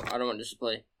 I don't want this to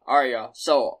play. All right, y'all.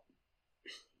 So,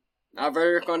 our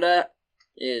verdict on that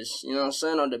is, you know what I'm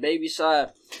saying, on the baby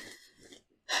side,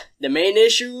 the main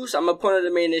issues, I'm going to point out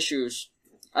the main issues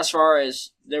as far as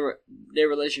their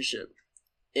relationship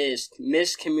is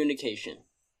miscommunication.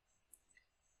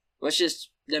 Which is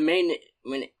the main,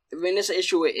 when it's an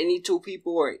issue with any two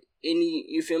people or any,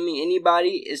 you feel me,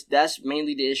 anybody, that's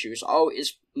mainly the issue. It's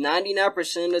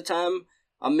 99% of the time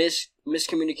a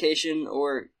miscommunication,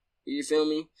 or, you feel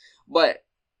me? But,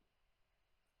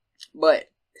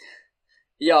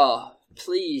 y'all,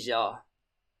 please, y'all.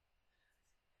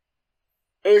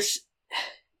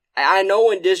 I know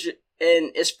and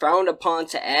it's frowned upon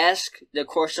to ask the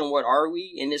question, what are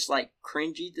we? And it's like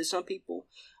cringy to some people.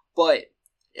 But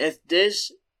if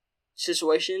this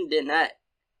situation did not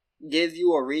give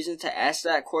you a reason to ask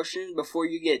that question before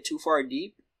you get too far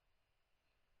deep,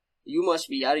 you must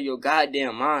be out of your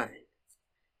goddamn mind.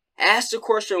 Ask the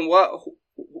question,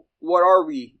 what are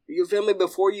we? You feel me?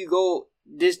 Before you go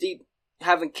this deep,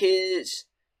 having kids,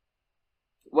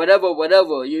 whatever,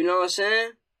 you know what I'm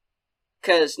saying?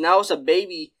 Cause now it's a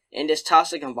baby in this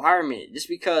toxic environment, just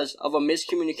because of a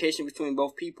miscommunication between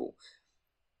both people.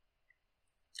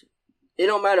 It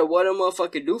don't matter what a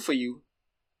motherfucker do for you.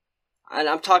 And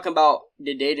I'm talking about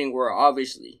the dating world,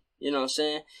 obviously. You know what I'm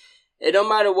saying? It don't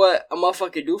matter what a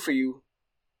motherfucker do for you.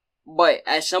 But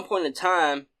at some point in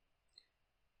time,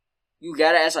 you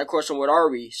gotta ask that question, what are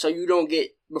we? So you don't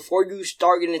get, before you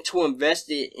start getting too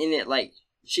invested in it like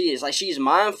she is. Like, she's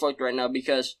mind fucked right now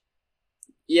because,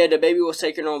 yeah, the baby was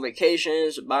taking her on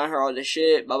vacations, buying her all this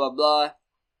shit, blah, blah, blah.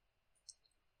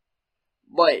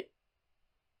 But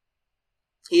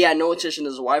he had no intention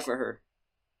as a wife for her.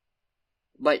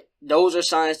 But those are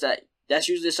signs that's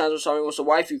usually signs when somebody wants to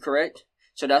wife you, correct?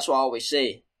 So that's what I always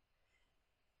say.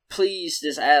 Please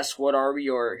just ask, what are we?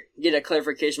 Or get a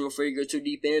clarification before you go too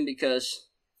deep in, because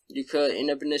you could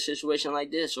end up in a situation like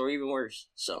this or even worse.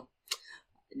 So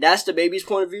that's the baby's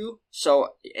point of view.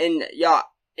 So, and y'all,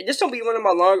 this don't be one of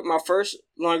my first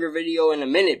longer video in a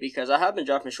minute, because I have been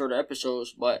dropping shorter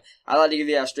episodes, but I like to give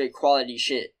you that straight quality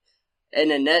shit. And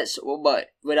the next, but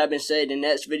with that being said, the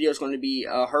next video is going to be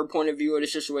her point of view of the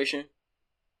situation.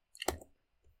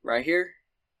 Right here.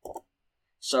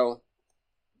 So,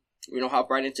 we're going to hop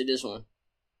right into this one.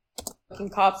 Fucking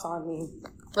cops on me.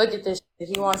 Look at this shit.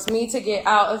 He wants me to get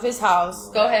out of his house.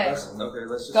 Go ahead.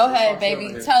 Go ahead,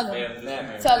 baby. Tell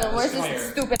him. Tell him. Where's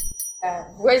this stupid at?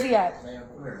 Where's he at?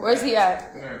 Where's he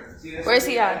at? Where's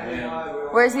he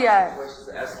at? Where's he at?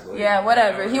 Yeah,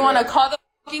 whatever. He want to call the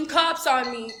fucking cops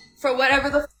on me for whatever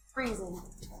the reason.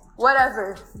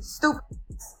 Whatever. Stupid.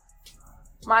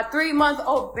 My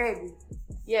 3-month-old baby.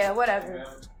 Yeah, whatever.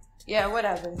 Yeah,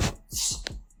 whatever.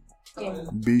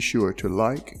 Be sure to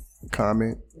like,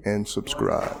 comment, and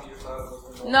subscribe.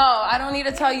 No, I don't need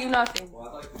to tell you nothing.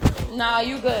 Nah,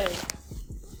 you good.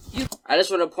 I just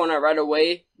want to point out right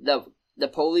away, the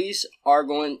police are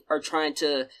trying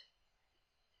to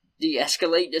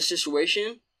de-escalate the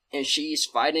situation, and she's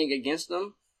fighting against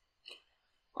them.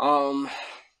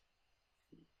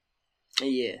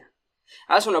 Yeah.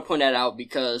 I just want to point that out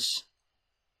because,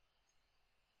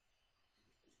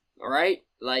 alright,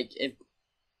 like, if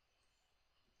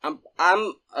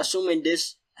I'm assuming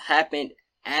this happened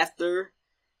after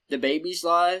the baby's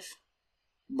live,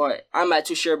 but I'm not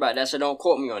too sure about that, so don't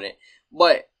quote me on it.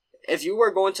 But if you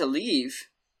were going to leave,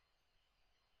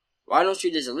 why don't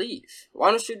you just leave? Why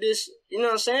don't you just, you know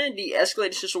what I'm saying, de-escalate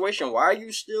the situation? Why are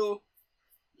you still,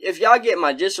 if y'all get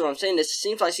my gist of what I'm saying, it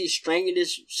seems like she's stringing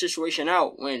this situation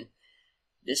out when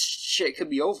this shit could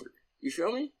be over. You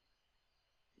feel me?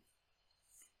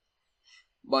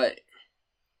 But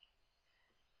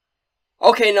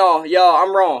okay, no, y'all,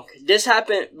 I'm wrong. This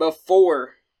happened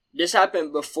before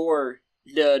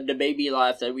the baby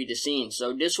life that we just seen.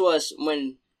 So this was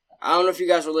when, I don't know if you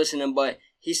guys were listening, but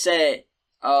he said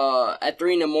at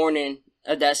 3 a.m.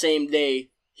 of that same day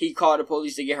he called the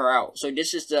police to get her out. So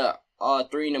this is the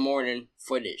 3 a.m.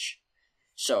 footage.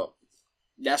 So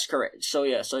that's correct. So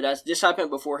yeah, so this happened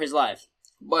before his life.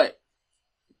 But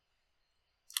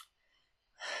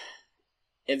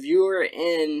if you were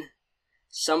in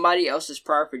somebody else's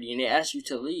property and they ask you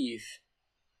to leave,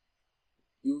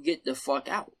 you get the fuck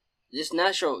out. This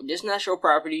not your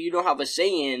property. You don't have a say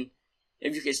in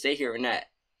if you can stay here or not.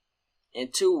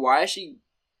 And two, why is she?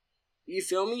 You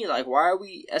feel me? Like, why are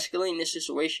we escalating this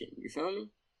situation? You feel me?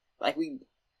 Like, we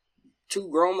two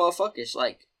grown motherfuckers.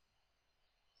 Like,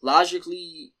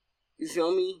 logically, you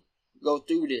feel me? Go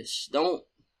through this. Don't,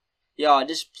 y'all,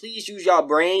 just please use y'all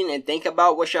brain and think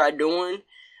about what y'all doing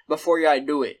before y'all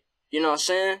do it. You know what I'm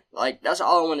saying? Like, that's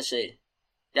all I want to say.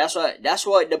 That's what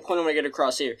the point I want to get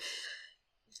across here.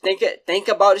 Think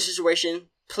about the situation.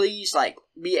 Please, like,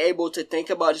 be able to think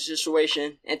about the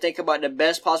situation and think about the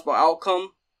best possible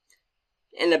outcome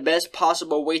and the best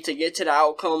possible way to get to the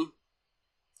outcome,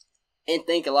 and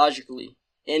think logically.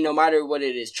 And no matter what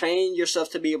it is, train yourself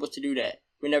to be able to do that.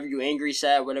 Whenever you're angry,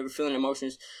 sad, whatever feeling,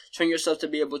 emotions, train yourself to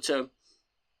be able to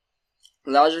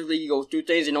logically go through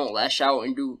things and don't lash out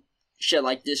and do shit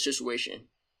like this situation.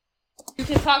 You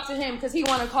can talk to him because he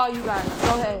want to call you guys.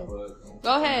 Go ahead.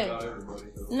 Go ahead.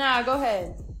 Nah, go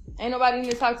ahead. Ain't nobody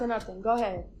need to talk to nothing. Go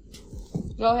ahead.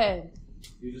 Go ahead.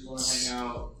 You just want to hang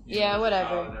out. Yeah,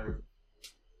 whatever.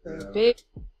 Big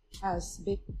ass,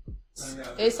 big.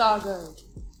 It's all good.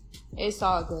 It's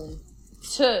all good.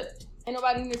 Ain't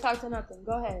nobody need to talk to nothing.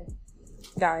 Go ahead.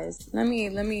 Guys, let me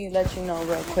let you know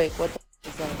real quick what the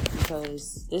is up,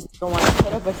 because this nigga want to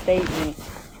put up a statement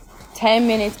 10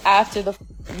 minutes after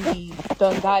we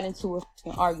done got into a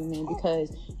fucking argument,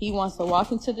 because he wants to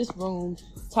walk into this room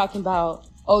talking about,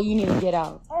 oh, you need to get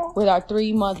out with our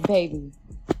 3-month baby.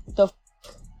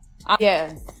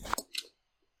 Yeah.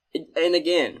 And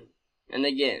again,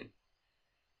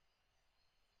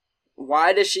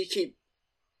 why does she keep,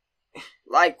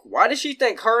 like, why does she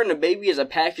think her and the baby is a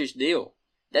package deal?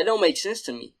 That don't make sense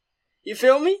to me. You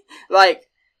feel me? Like,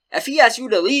 if he asks you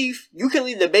to leave, you can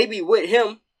leave the baby with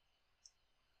him,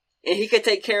 and he can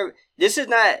take care of. This is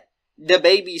not the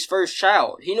baby's first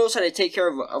child. He knows how to take care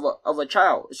of a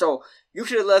child. So you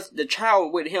should have left the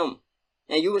child with him,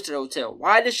 and you went to the hotel.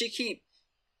 Why does she keep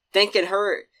thinking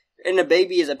her and the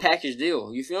baby is a package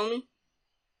deal? You feel me?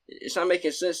 It's not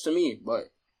making sense to me,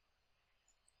 but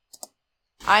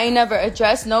I ain't never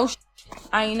addressed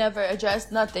I ain't never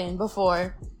addressed nothing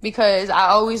before, because I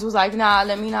always was like, nah,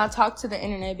 let me not talk to the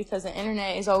internet, because the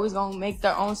internet is always gonna make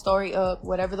their own story up,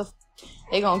 whatever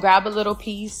they gonna grab a little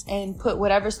piece and put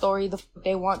whatever story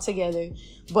they want together.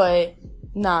 But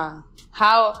nah,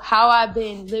 how I've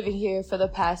been living here for the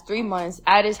past 3 months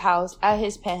at his house, at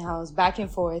his penthouse, back and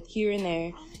forth, here and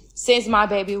there, since my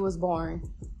baby was born.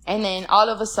 And then all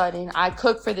of a sudden, I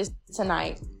cook for this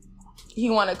tonight. He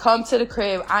want to come to the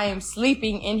crib. I am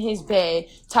sleeping in his bed,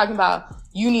 talking about,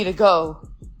 you need to go.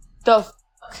 The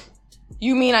fuck?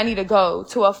 You mean I need to go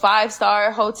to a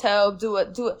 5-star hotel? Do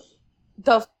it.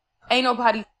 Ain't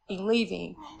nobody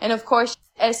leaving. And of course,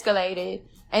 she escalated.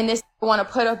 And this want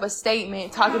to put up a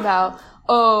statement talking about,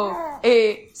 oh,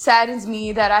 it saddens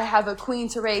me that I have a queen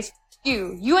to raise.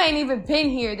 You ain't even been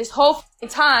here this whole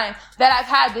time that I've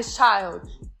had this child.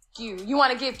 You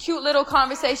want to give cute little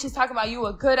conversations talking about you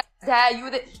a good dad.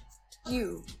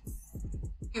 You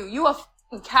a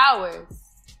fucking coward.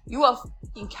 You a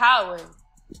fucking coward.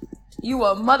 You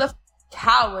a motherfucking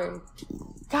coward.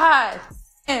 God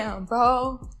damn,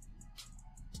 bro.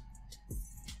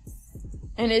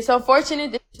 And it's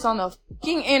unfortunate that it's on the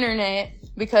fucking internet,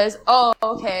 because, oh,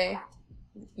 okay,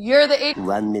 you're the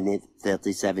 1 minute,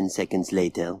 37 seconds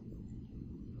later.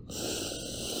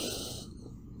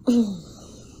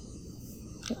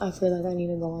 I feel like I need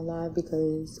to go on live,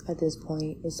 because at this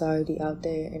point it's already out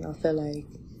there, and I feel like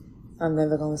I'm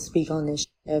never going to speak on this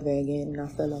ever again, and I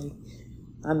feel like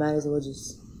I might as well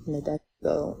just let that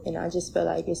go. And I just feel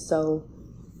like it's so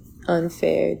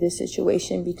unfair, this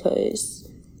situation, because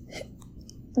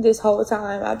this whole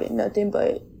time I've been nothing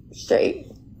but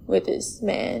straight with this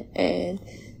man, and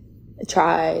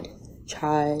tried,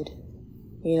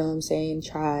 you know what I'm saying,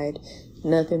 tried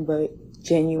nothing but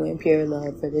genuine, pure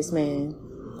love for this man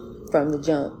from the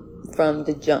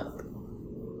jump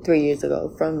 3 years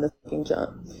ago, from the fucking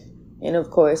jump. And of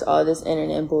course, all this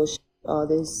internet bullshit, all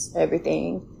this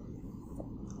everything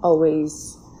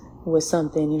always with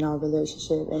something in our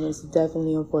relationship, and it's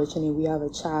definitely unfortunate. We have a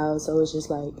child, so it's just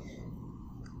like,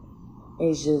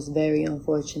 it's just very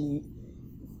unfortunate.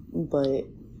 But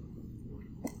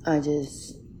it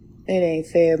ain't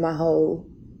fair. My whole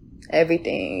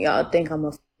everything, y'all think I'm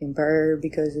a fucking bird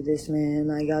because of this man.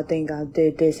 Like, y'all think I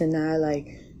did this and that. Like,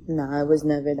 nah, it was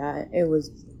never that. It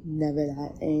was never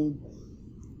that. And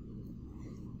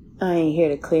I ain't here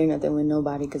to clear nothing with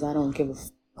nobody because I don't give a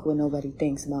fuck what nobody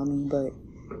thinks about me. But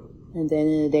at the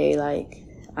end of the day, like,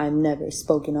 I've never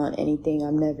spoken on anything.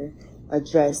 I've never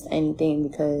addressed anything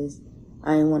because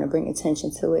I didn't want to bring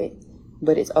attention to it.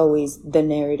 But it's always the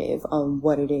narrative on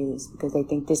what it is because they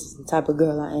think this is the type of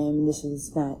girl I am and this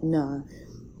is not. Nah.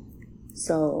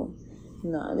 So,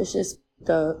 nah, it's just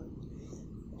f***ed up.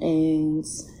 And,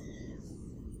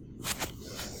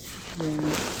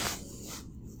 yeah.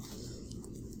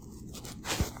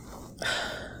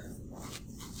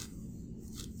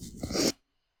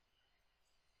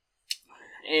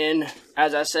 And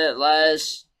as I said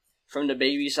last, from the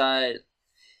baby side,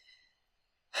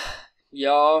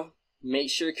 y'all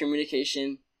make sure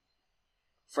communication,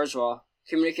 first of all,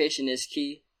 communication is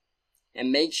key.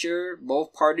 And make sure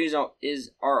both parties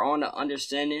are on the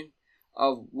understanding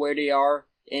of where they are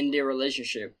in their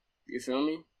relationship. You feel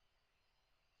me?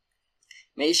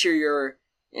 Make sure your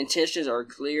intentions are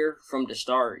clear from the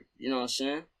start. You know what I'm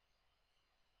saying?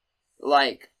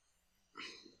 Like,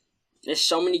 there's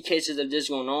so many cases of this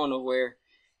going on of where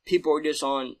people are just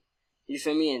on, you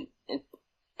feel me,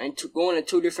 and going in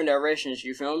two different directions,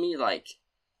 you feel me? Like,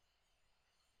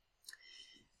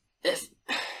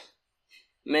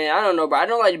 man, I don't know, but I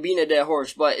don't like beating a dead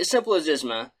horse, but it's simple as this,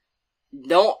 man.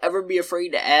 Don't ever be afraid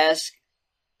to ask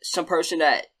some person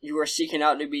that you are seeking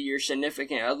out to be your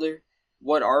significant other,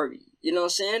 what are you? You know what I'm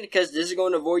saying? Because this is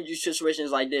going to avoid you situations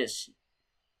like this.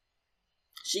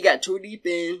 She got too deep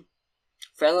in,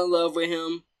 fell in love with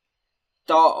him,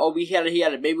 thought, oh, he had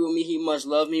a baby with me, he must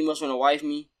love me, he must want to wife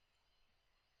me.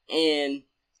 And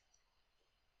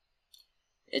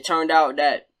it turned out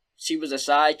that she was a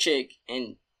side chick,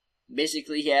 and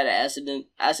basically he had an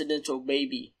accidental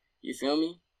baby. You feel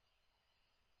me?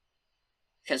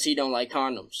 Because he don't like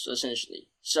condoms, essentially.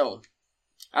 So,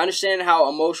 I understand how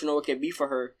emotional it can be for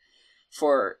her,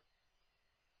 for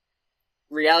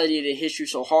reality to hit you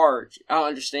so hard. I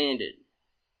understand it.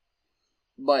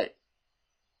 But,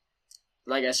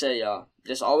 like I said, y'all,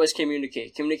 just always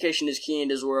communicate. Communication is key in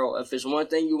this world. If there's one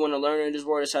thing you want to learn in this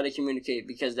world, it's how to communicate,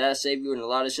 because that'll save you in a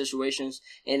lot of situations,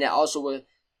 and that also will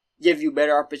give you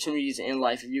better opportunities in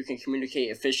life if you can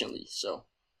communicate efficiently. So,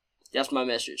 that's my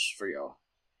message for y'all.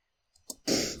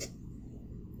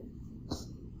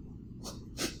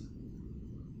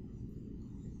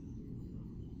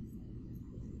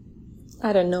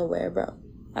 Out of nowhere, bro.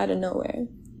 Out of nowhere.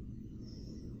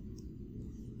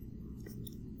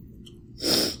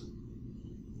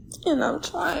 And I'm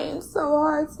trying so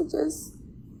hard to just...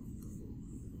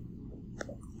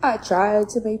 I tried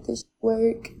to make this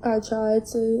work. I tried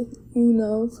to,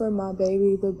 for my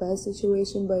baby, the best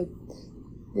situation, but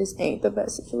this ain't the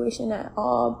best situation at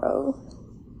all, bro.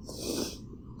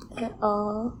 At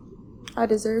all. I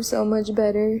deserve so much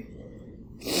better.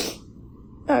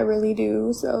 I really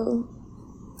do. So,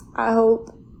 I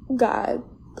hope, God,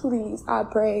 please, I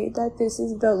pray that this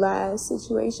is the last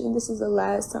situation. This is the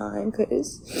last time, because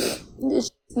this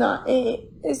is not it.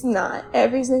 It's not.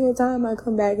 Every single time I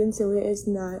come back into it, it's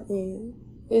not it.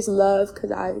 It's love,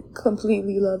 because I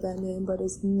completely love that man, but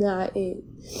it's not it.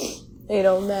 It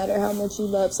don't matter how much you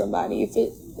love somebody. If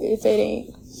it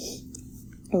ain't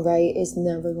right, it's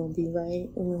never gonna be right.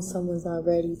 And when someone's not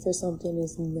ready for something,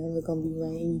 it's never gonna be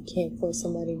right. And you can't force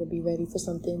somebody to be ready for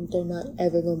something they're not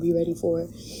ever gonna be ready for.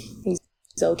 He's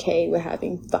okay with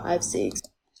having 5, 6.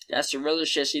 That's the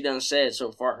realest shit she done said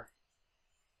so far.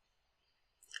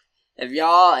 If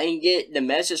y'all ain't get the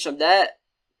message from that,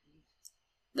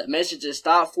 the message is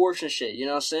stop forcing shit, you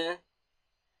know what I'm saying?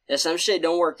 If some shit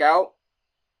don't work out,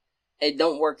 it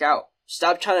don't work out.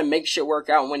 Stop trying to make shit work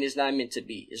out when it's not meant to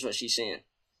be, is what she's saying.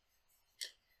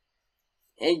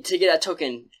 And to get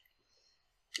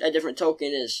that different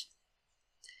token is,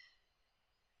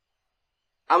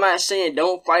 I'm not saying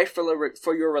don't fight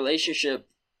for your relationship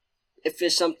if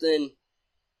it's something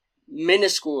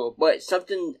minuscule, but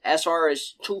something as far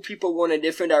as two people going in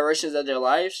different directions of their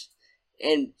lives,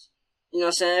 and, you know what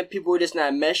I'm saying, people just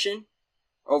not meshing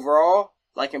overall,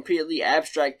 like completely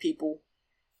abstract people,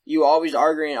 you always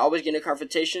arguing, always getting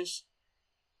confrontations,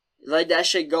 let that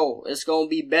shit go. It's gonna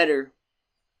be better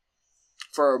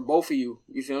for both of you.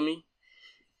 You feel me?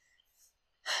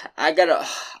 I'm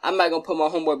not gonna put my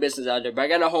homeboy business out there, but I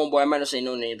got a homeboy, I'm not gonna say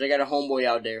no names, I got a homeboy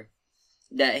out there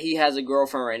that he has a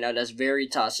girlfriend right now that's very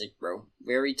toxic, bro.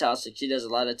 Very toxic. She does a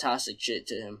lot of toxic shit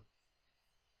to him.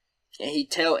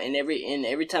 And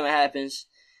every time it happens,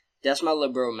 that's my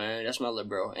little bro, man. That's my little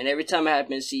bro. And every time it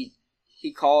happens, he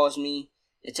calls me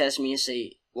and texts me and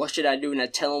say, what should I do? And I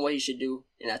tell him what he should do.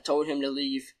 And I told him to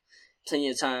leave plenty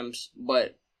of times,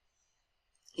 but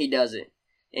he doesn't.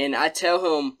 And I tell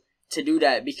him to do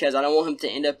that because I don't want him to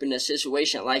end up in a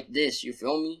situation like this. You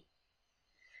feel me?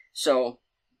 So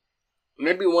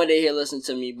maybe one day he'll listen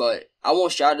to me, but I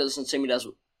want y'all to listen to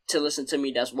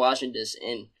me. That's watching this,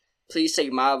 and please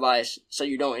take my advice so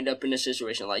you don't end up in a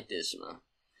situation like this, man.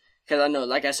 Because I know,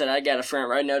 like I said, I got a friend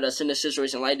right now that's in a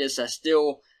situation like this that's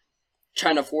still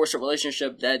trying to force a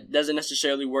relationship that doesn't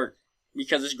necessarily work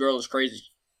because this girl is crazy.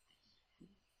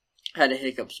 Had the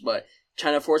hiccups, but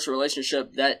trying to force a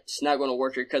relationship that's not going to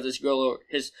work because this girl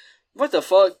what the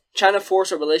fuck? Trying to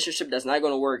force a relationship that's not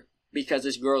going to work because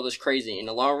this girl is crazy. In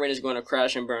the long run, it's going to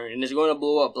crash and burn. And it's going to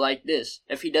blow up like this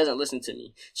if he doesn't listen to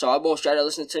me. So I won't try to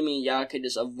listen to me. Y'all could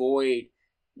just avoid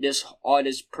all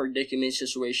this predicament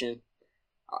situation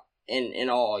and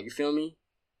all. You feel me?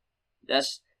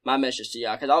 That's my message to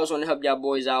y'all. Because I always want to help y'all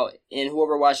boys out. And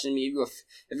whoever watching me,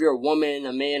 if you're a woman,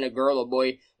 a man, a girl, a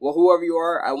boy, well, whoever you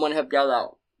are, I want to help y'all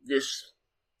out. Just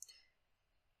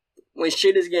when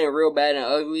shit is getting real bad and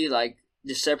ugly, like,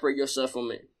 just separate yourself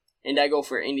from it. And that go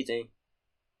for anything.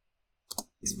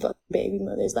 These fucking baby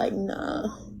mothers like,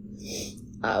 nah,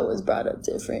 I was brought up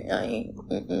different. I ain't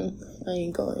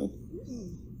going.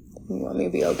 You want me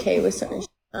to be okay with certain shit?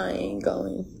 I ain't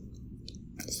going.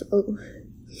 So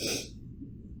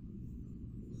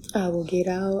I will get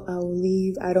out. I will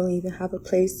leave. I don't even have a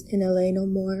place in LA no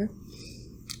more.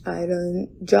 I done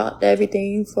dropped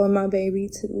everything for my baby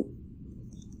to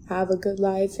have a good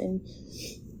life and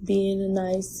be in a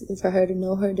nice, for her to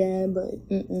know her dad, but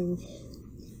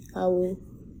I will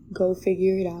go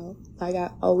figure it out like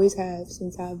I always have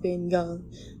since I've been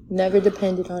young. Never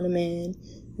depended on a man,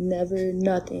 never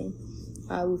nothing.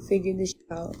 I will figure this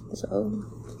out. So,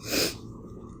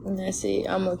 and that's it.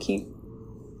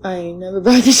 I ain't never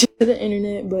brought this shit to the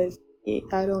internet, but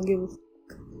I don't give a fuck.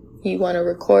 You want to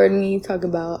record me, talk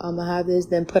about I'm gonna have this,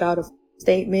 then put out a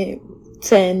statement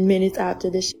 10 minutes after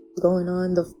this shit is going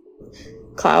on, the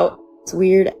clout, it's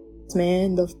weird ass,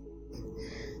 man.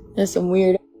 That's some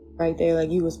weird ass right there. Like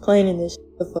you was planning this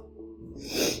shit. The fuck.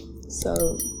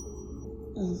 So,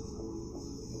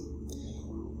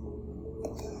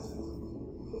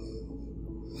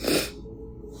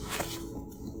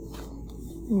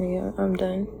 yeah, I'm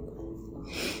done.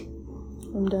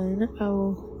 I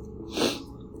will.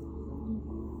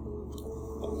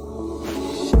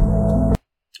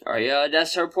 Alright, yeah,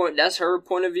 that's her point. That's her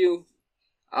point of view.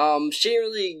 She didn't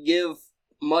really give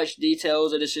much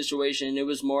details of the situation. It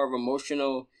was more of an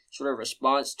emotional sort of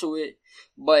response to it,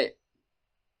 but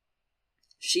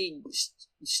she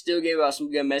still gave out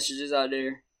some good messages out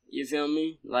there. You feel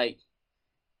me? Like,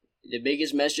 the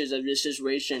biggest message of this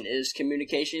situation is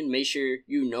communication. Make sure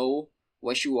you know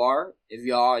what you are. If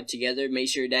y'all are together, make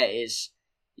sure that is,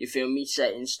 you feel me,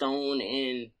 set in stone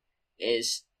and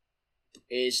is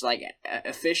like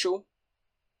official.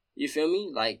 You feel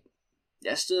me? Like,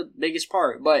 that's the biggest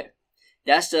part. But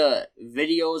that's the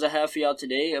videos I have for y'all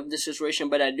today of this situation.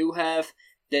 But I do have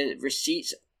the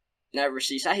receipts. Not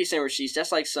receipts. I hate saying receipts.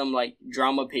 That's like some like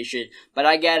drama page shit. But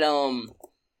I got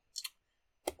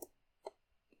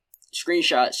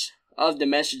screenshots of the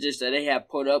messages that they have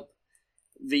put up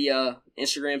via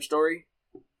Instagram story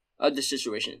of the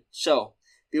situation. So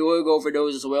we will go over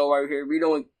those as well right here. We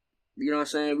don't, you know what I'm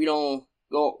saying? We don't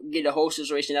go get the whole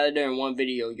situation out of there in one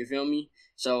video. You feel me?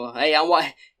 So hey, I'm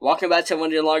walking back to one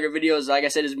of the longer videos. Like I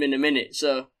said, it's been a minute.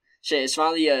 So shit, it's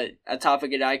finally a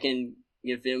topic that I can,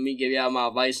 you feel me, give y'all my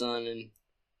advice on and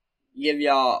give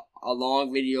y'all a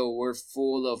long video worth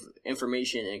full of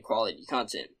information and quality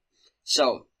content.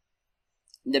 So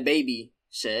Dababy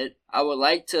said, I would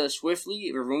like to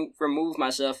swiftly remove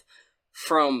myself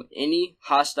from any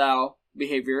hostile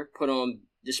behavior put on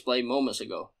display moments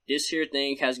ago. This here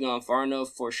thing has gone far enough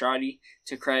for Shawty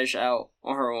to crash out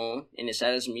on her own, and it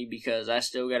saddens me because I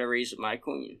still gotta raise my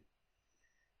queen.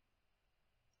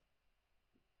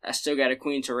 I still got a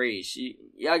queen to raise.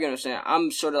 Y'all get what I'm saying?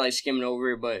 I'm sort of like skimming over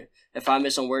it, but if I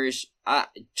miss some words, I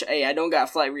don't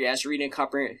got flight reading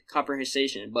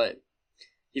comprehension, but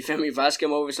you feel me? If I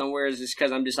skim over some words, it's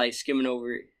because I'm just like skimming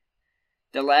over it.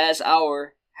 The last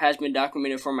hour has been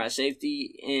documented for my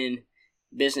safety in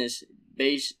business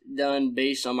based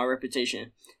on my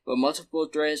reputation, with multiple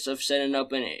threats of setting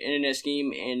up an internet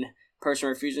scheme and person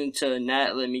refusing to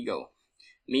not let me go.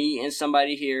 Me and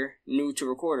somebody here new to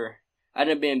recorder. I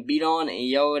done been beat on and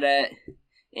yelled at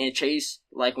and chase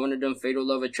like one of them fatal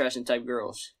love attraction type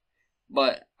girls.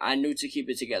 But I knew to keep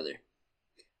it together.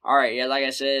 Alright, yeah, like I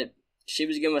said, she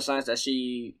was giving signs that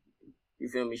she, you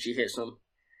feel me, she hit some.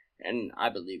 And I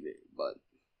believe it. But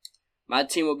my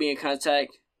team will be in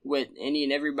contact with any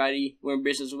and everybody we're in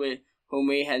business with who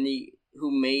may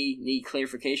need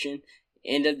clarification.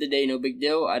 End of the day, no big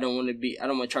deal. I don't want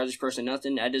to charge this person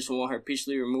nothing. I just want her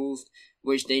peacefully removed,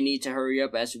 which they need to hurry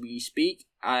up as we speak.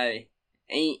 I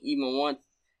ain't even want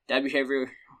that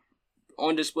behavior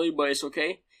on display, but it's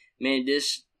okay. Man,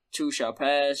 this too shall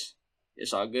pass.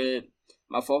 It's all good.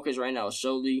 My focus right now is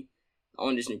solely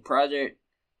on this new project.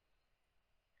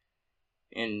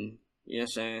 And, you know what I'm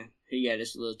saying? He got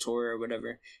this little tour or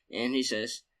whatever. And he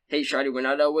says, hey, shawty, we're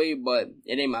not that way, but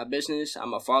it ain't my business.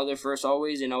 I'm a father first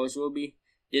always and always will be.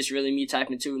 This really me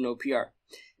typing too, no PR.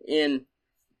 And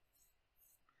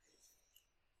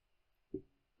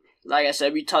like I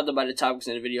said, we talked about the topics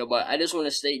in the video, but I just want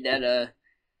to state that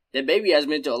Dababy has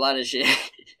been through a lot of shit.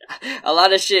 A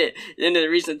lot of shit in the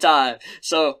recent time.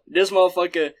 So this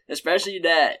motherfucker, especially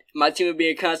that my team will be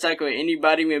in contact with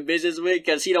anybody we're in business with,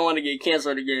 because he don't want to get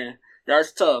canceled again.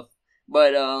 That's tough.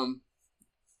 But you know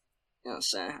what I'm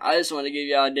saying? I just want to give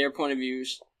y'all their point of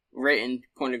views, written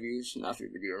point of views, not for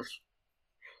videos.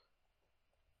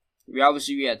 We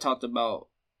had talked about,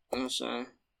 you know what I'm saying?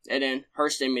 And then her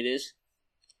statement is,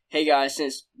 hey guys,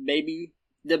 since Dababy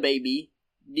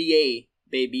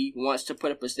wants to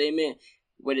put up a statement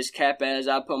with his cap as,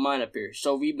 I put mine up here.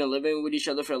 So we've been living with each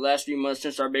other for the last 3 months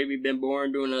since our baby been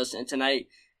born doing us, and tonight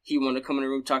he want to come in the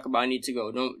room talk about I need to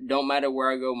go. Don't matter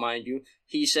where I go, mind you.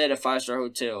 He said a 5-star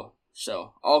hotel.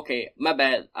 So, okay, my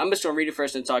bad. I'm just gonna read it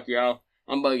first and talk, y'all.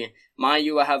 I'm bugging. Mind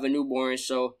you, I have a newborn,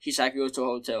 so he said I could go to a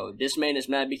hotel. This man is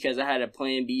mad because I had a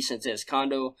plan B sent to his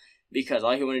condo because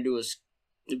all he want to do is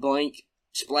blank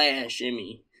splash in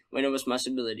me when it was my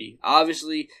stability.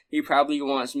 Obviously, he probably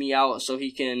wants me out so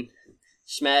he can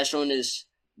smash on his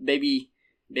baby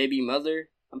mother.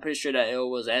 I'm pretty sure that L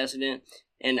was an accident.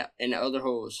 And the other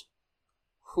hoes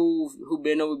who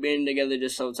been together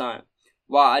this whole time.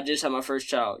 Wow, I just had my first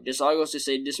child. This all goes to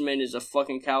say this man is a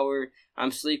fucking coward.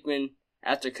 I'm sleeping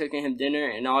after cooking him dinner,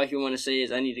 and all he want to say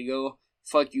is I need to go.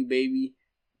 Fuck you, baby.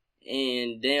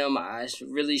 And damn, I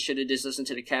really should have just listened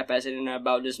to the cap ass internet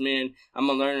about this man. I'm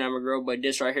a learner, I'm a girl, but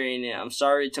this right here ain't it. I'm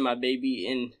sorry to my baby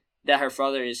and that her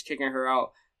father is kicking her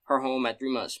out her home at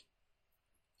 3 months.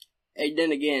 And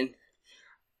then again,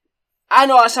 I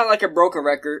know I sound like a broken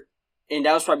record, and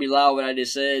that was probably loud what I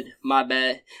just said. My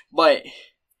bad. But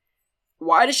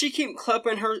why does she keep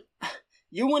clapping her?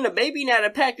 You and the baby not a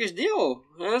package deal. You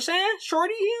know what I'm saying?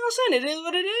 Shorty, you know what I'm saying? It is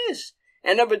what it is.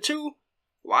 And number two,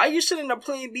 why are you sending a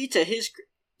plan B to his...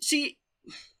 See,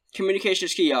 communication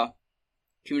is key, y'all.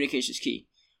 Communication is key.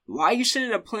 Why are you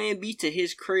sending a plan B to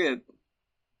his crib?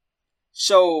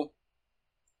 So,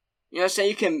 you know what I'm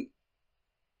saying?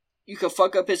 You can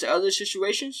fuck up his other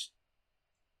situations.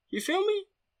 You feel me?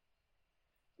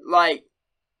 Like,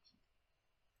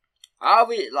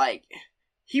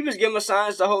 he was giving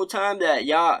signs the whole time that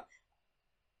y'all,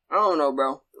 I don't know,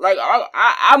 bro. Like,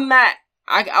 I'm not,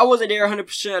 I wasn't there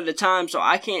 100% of the time, so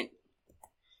I can't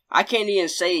even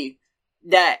say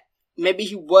that maybe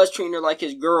he was treating her like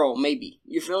his girl, maybe.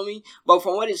 You feel me? But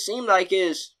from what it seemed like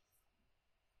is,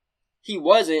 he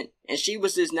wasn't, and she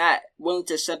was just not willing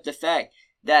to accept the fact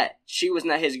that she was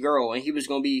not his girl, and you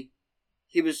feel me,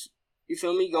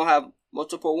 gonna have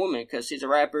multiple women, because he's a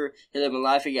rapper, he living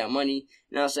life, he got money,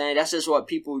 you know what I'm saying? That's just what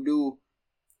people do,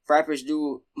 rappers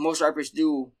do, most rappers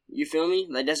do, you feel me?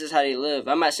 Like, that's just how they live.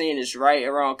 I'm not saying it's right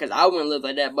or wrong, because I wouldn't live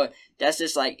like that, but that's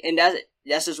just like, and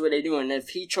that's just what they do, and if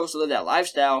he chose to live that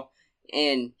lifestyle,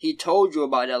 and he told you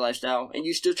about that lifestyle, and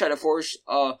you still try to force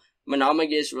a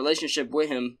monogamous relationship with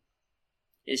him,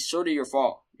 it's sort of your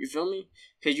fault, you feel me?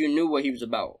 Because you knew what he was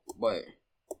about, but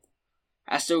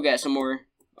I still got some more,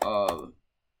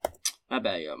 my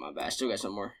bad, y'all, my bad. I still got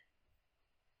some more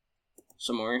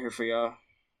in here for y'all.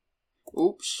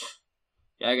 Oops.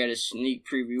 Yeah, I got a sneak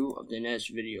preview of the next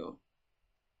video.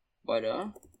 But,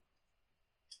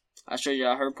 I showed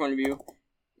y'all her point of view.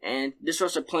 And this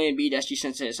was a plan B that she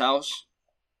sent to his house.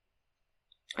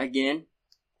 Again.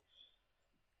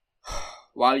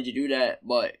 Why would you do that?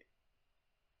 But,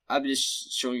 I'm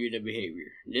just showing you the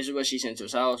behavior. This is what she sent to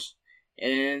his house.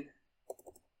 And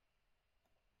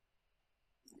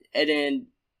then,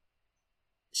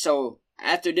 so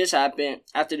after this happened,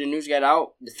 after the news got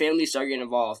out, the family started getting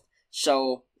involved.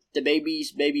 So the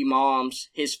baby's baby moms,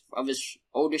 his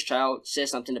oldest child, said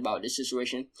something about this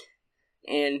situation,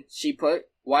 and she put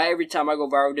Why every time I go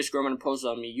viral, this girl gonna post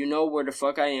on me? You know where the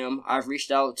fuck I am. I've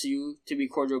reached out to you to be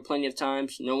cordial plenty of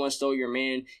times. No one stole your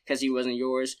man because he wasn't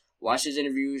yours. Watch his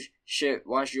interviews. Shit,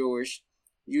 watch yours.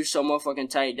 You so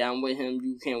motherfucking tight down with him.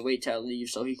 You can't wait till I leave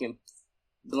so he can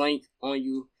blank on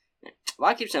you. Why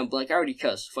I keep saying blank? I already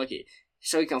cussed. Fuck it.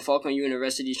 So he can fuck on you and the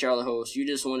rest of these Charlotte hoes. You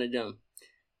just one of them.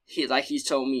 He's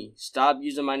told me, stop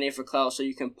using my name for clout so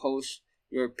you can post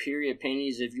your period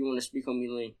panties if you want to speak on me,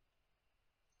 Leigh.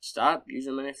 Stop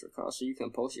using my name for clout so you can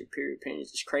post your period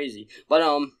panties. It's crazy. But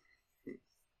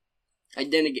I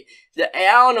didn't get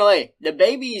I don't know. Hey, the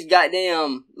baby's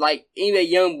goddamn like even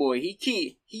young boy.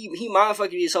 He mind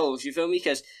fucking these hoes. You feel me?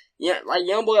 Cause like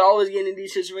young boy always getting in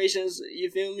these situations. You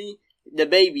feel me? The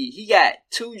baby, he got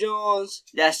 2 Johns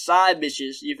that's side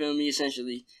bitches. You feel me?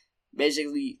 Essentially,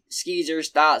 basically skeezers,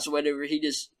 thoughts, whatever. He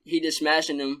just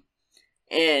smashing them,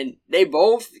 and they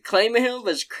both claiming him,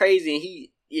 but it's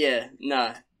crazy. And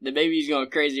the baby's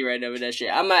going crazy right now with that shit.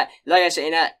 I'm not, like I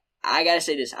said, and I gotta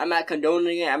say this. I'm not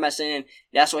condoning it. I'm not saying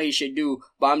that's what he should do,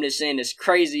 but I'm just saying it's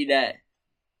crazy that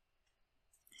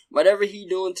whatever he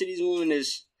doing to these women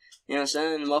is, you know what I'm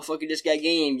saying? The motherfucker just got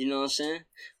gamed, you know what I'm saying?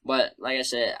 But, like I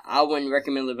said, I wouldn't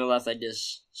recommend living life like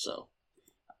this. So,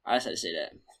 I just had to say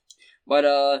that.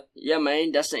 But, yeah,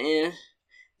 man, that's the end.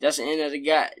 That's the end of the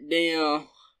goddamn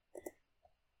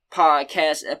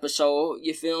podcast episode.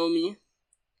 You feel me?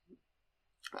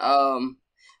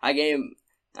 I gave,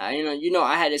 I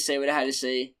had to say what I had to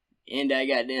say in that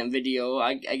goddamn video.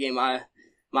 I gave my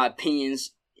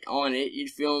opinions on it. You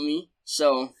feel me?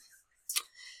 So,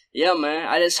 yeah, man,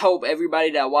 I just hope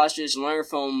everybody that watched this learn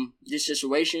from this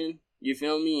situation, you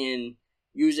feel me, and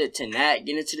use it to not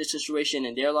get into the situation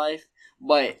in their life.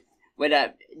 But with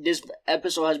that, this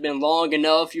episode has been long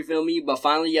enough, you feel me, but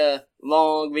finally a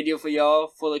long video for y'all,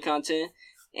 full of content,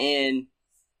 and,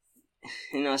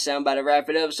 you know what I'm saying, I'm about to wrap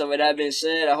it up. So with that being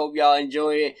said, I hope y'all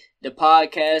enjoy the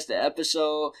podcast, the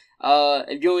episode.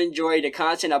 If you enjoy the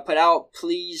content I put out,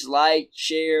 please like,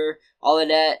 share, all of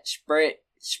that,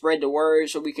 spread the word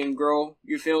so we can grow,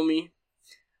 you feel me?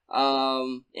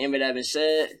 And with that being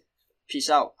said, peace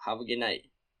out. Have a good night.